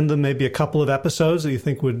benefit. Send them maybe a couple of episodes that you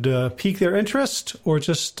think would pique their interest, or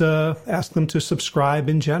just ask them to subscribe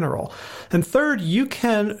in general. And third, you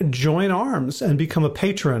can join arms and become a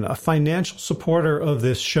patron, a financial supporter of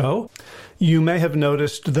this show. You may have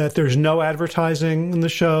noticed that there's no advertising in the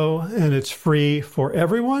show, and it's free for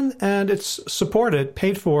everyone, and it's supported,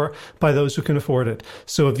 paid for by those who can afford it.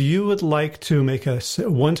 So if you would like to make a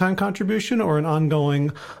one-time contribution or an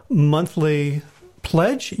ongoing monthly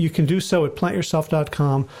pledge, you can do so at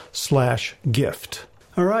plantyourself.com/gift.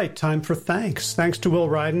 All right, time for thanks. Thanks to Will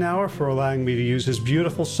Ridenour for allowing me to use his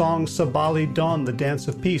beautiful song, Sabali Dawn, The Dance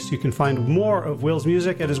of Peace. You can find more of Will's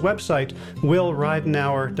music at his website,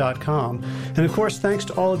 willridenour.com. And of course, thanks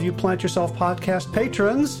to all of you Plant Yourself podcast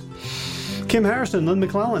patrons. Kim Harrison, Lynn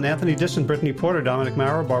McClellan, Anthony Disson, Brittany Porter, Dominic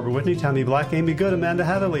Maurer, Barbara Whitney, Tammy Black, Amy Good, Amanda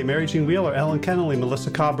Hatherley, Mary Jean Wheeler, Ellen Kennelly,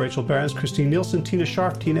 Melissa Cobb, Rachel Behrens, Christine Nielsen, Tina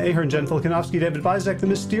Sharp, Tina Ahern, Jen Filikanovsky, David Vizek, The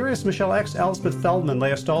Mysterious, Michelle X, Elspeth Feldman,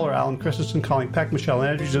 Leah Stoller, Alan Christensen, Colleen Peck, Michelle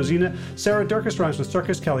Andrews, Josina, Sarah Durkis, Rhymes with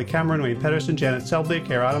Circus, Kelly Cameron, Wayne Pedersen, Janet Selby,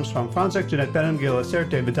 Kara Adams, Tom Franzek, Jeanette Benham, Gil Assert,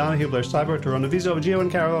 David Donahue, Blair Cyber, Torona Vizo, Gio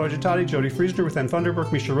and Carol Argentati, Jody Friesner, Ruth Ann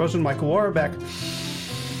Thunderberg, Misha Rosen, Michael Warbeck,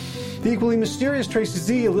 the equally mysterious Tracy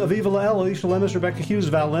Z, Aviva L, Alicia Lemus, Rebecca Hughes,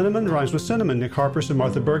 Val Linneman, Rhymes with Cinnamon, Nick Harpers and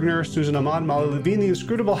Martha Bergner, Susan Ahmad, Molly Levine, the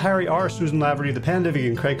inscrutable Harry R, Susan Laverty, the Panda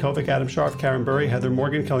Vegan, Craig Kovic, Adam Scharf, Karen Burry, Heather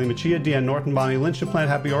Morgan, Kelly Machia, Deanne Norton, Bonnie Lynch, Plant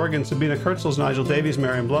Happy Oregon, Sabina Kurtzels, Nigel Davies,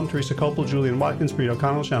 Marion Blum, Teresa Copel, Julian Watkins, Breed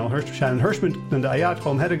O'Connell, Shannon Hirschman, Linda Ayat,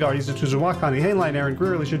 Holm Hedegaard, Isa Tuzawa, Connie Hainline, Aaron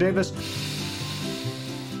Greer, Alicia Davis,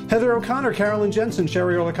 Heather O'Connor, Carolyn Jensen,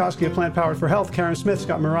 Sherry Orlikowski of Plant Powered for Health, Karen Smith,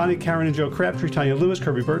 Scott Morani, Karen and Joe Crabtree, Tanya Lewis,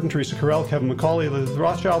 Kirby Burton, Teresa Carell, Kevin McCauley, Elizabeth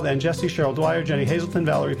Rothschild, Ann Jesse, Cheryl Dwyer, Jenny Hazelton,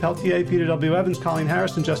 Valerie Peltier, Peter W. Evans, Colleen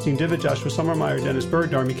Harrison, Justine Divitt, Joshua Sommermeyer, Dennis Berg,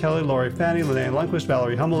 Darmy Kelly, Laurie Fanny, Linnea Lundquist,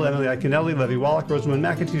 Valerie Hummel, Emily Iaconelli, Levy Wallach, Rosamund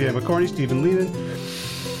McAtee, Dan McCorney, Stephen Lehman,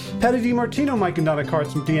 Patty DiMartino, Mike and Donna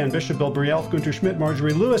Kartz, Deanne Bishop, Bill Brielf, Gunter Schmidt,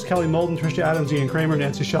 Marjorie Lewis, Kelly Molden, Tricia Adams, Ian Kramer,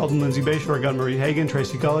 Nancy Sheldon, Lindsay Bayshore, Gunn-Marie Hagan,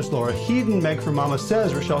 Tracy Gullich, Laura Heaton, Meg from Mama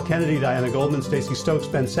Says, Rochelle Kennedy, Diana Goldman, Stacey Stokes,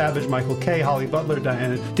 Ben Savage, Michael Kay, Holly Butler,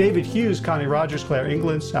 Diana, David Hughes, Connie Rogers, Claire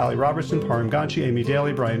England, Sally Robertson, Param Ganchi, Amy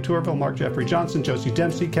Daly, Brian Tourville, Mark Jeffrey Johnson, Josie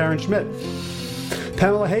Dempsey, Karen Schmidt,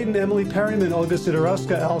 Pamela Hayden, Emily Perryman, Olga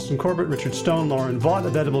Sidorowska, Allison Corbett, Richard Stone, Lauren Vaught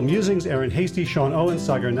of Edible Musings, Aaron Hasty, Sean Owen,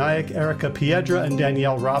 Sagar Nayak, Erica Piedra, and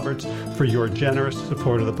Danielle Roberts for your generous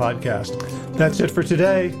support of the podcast. That's it for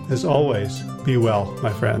today. As always, be well,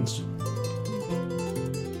 my friends.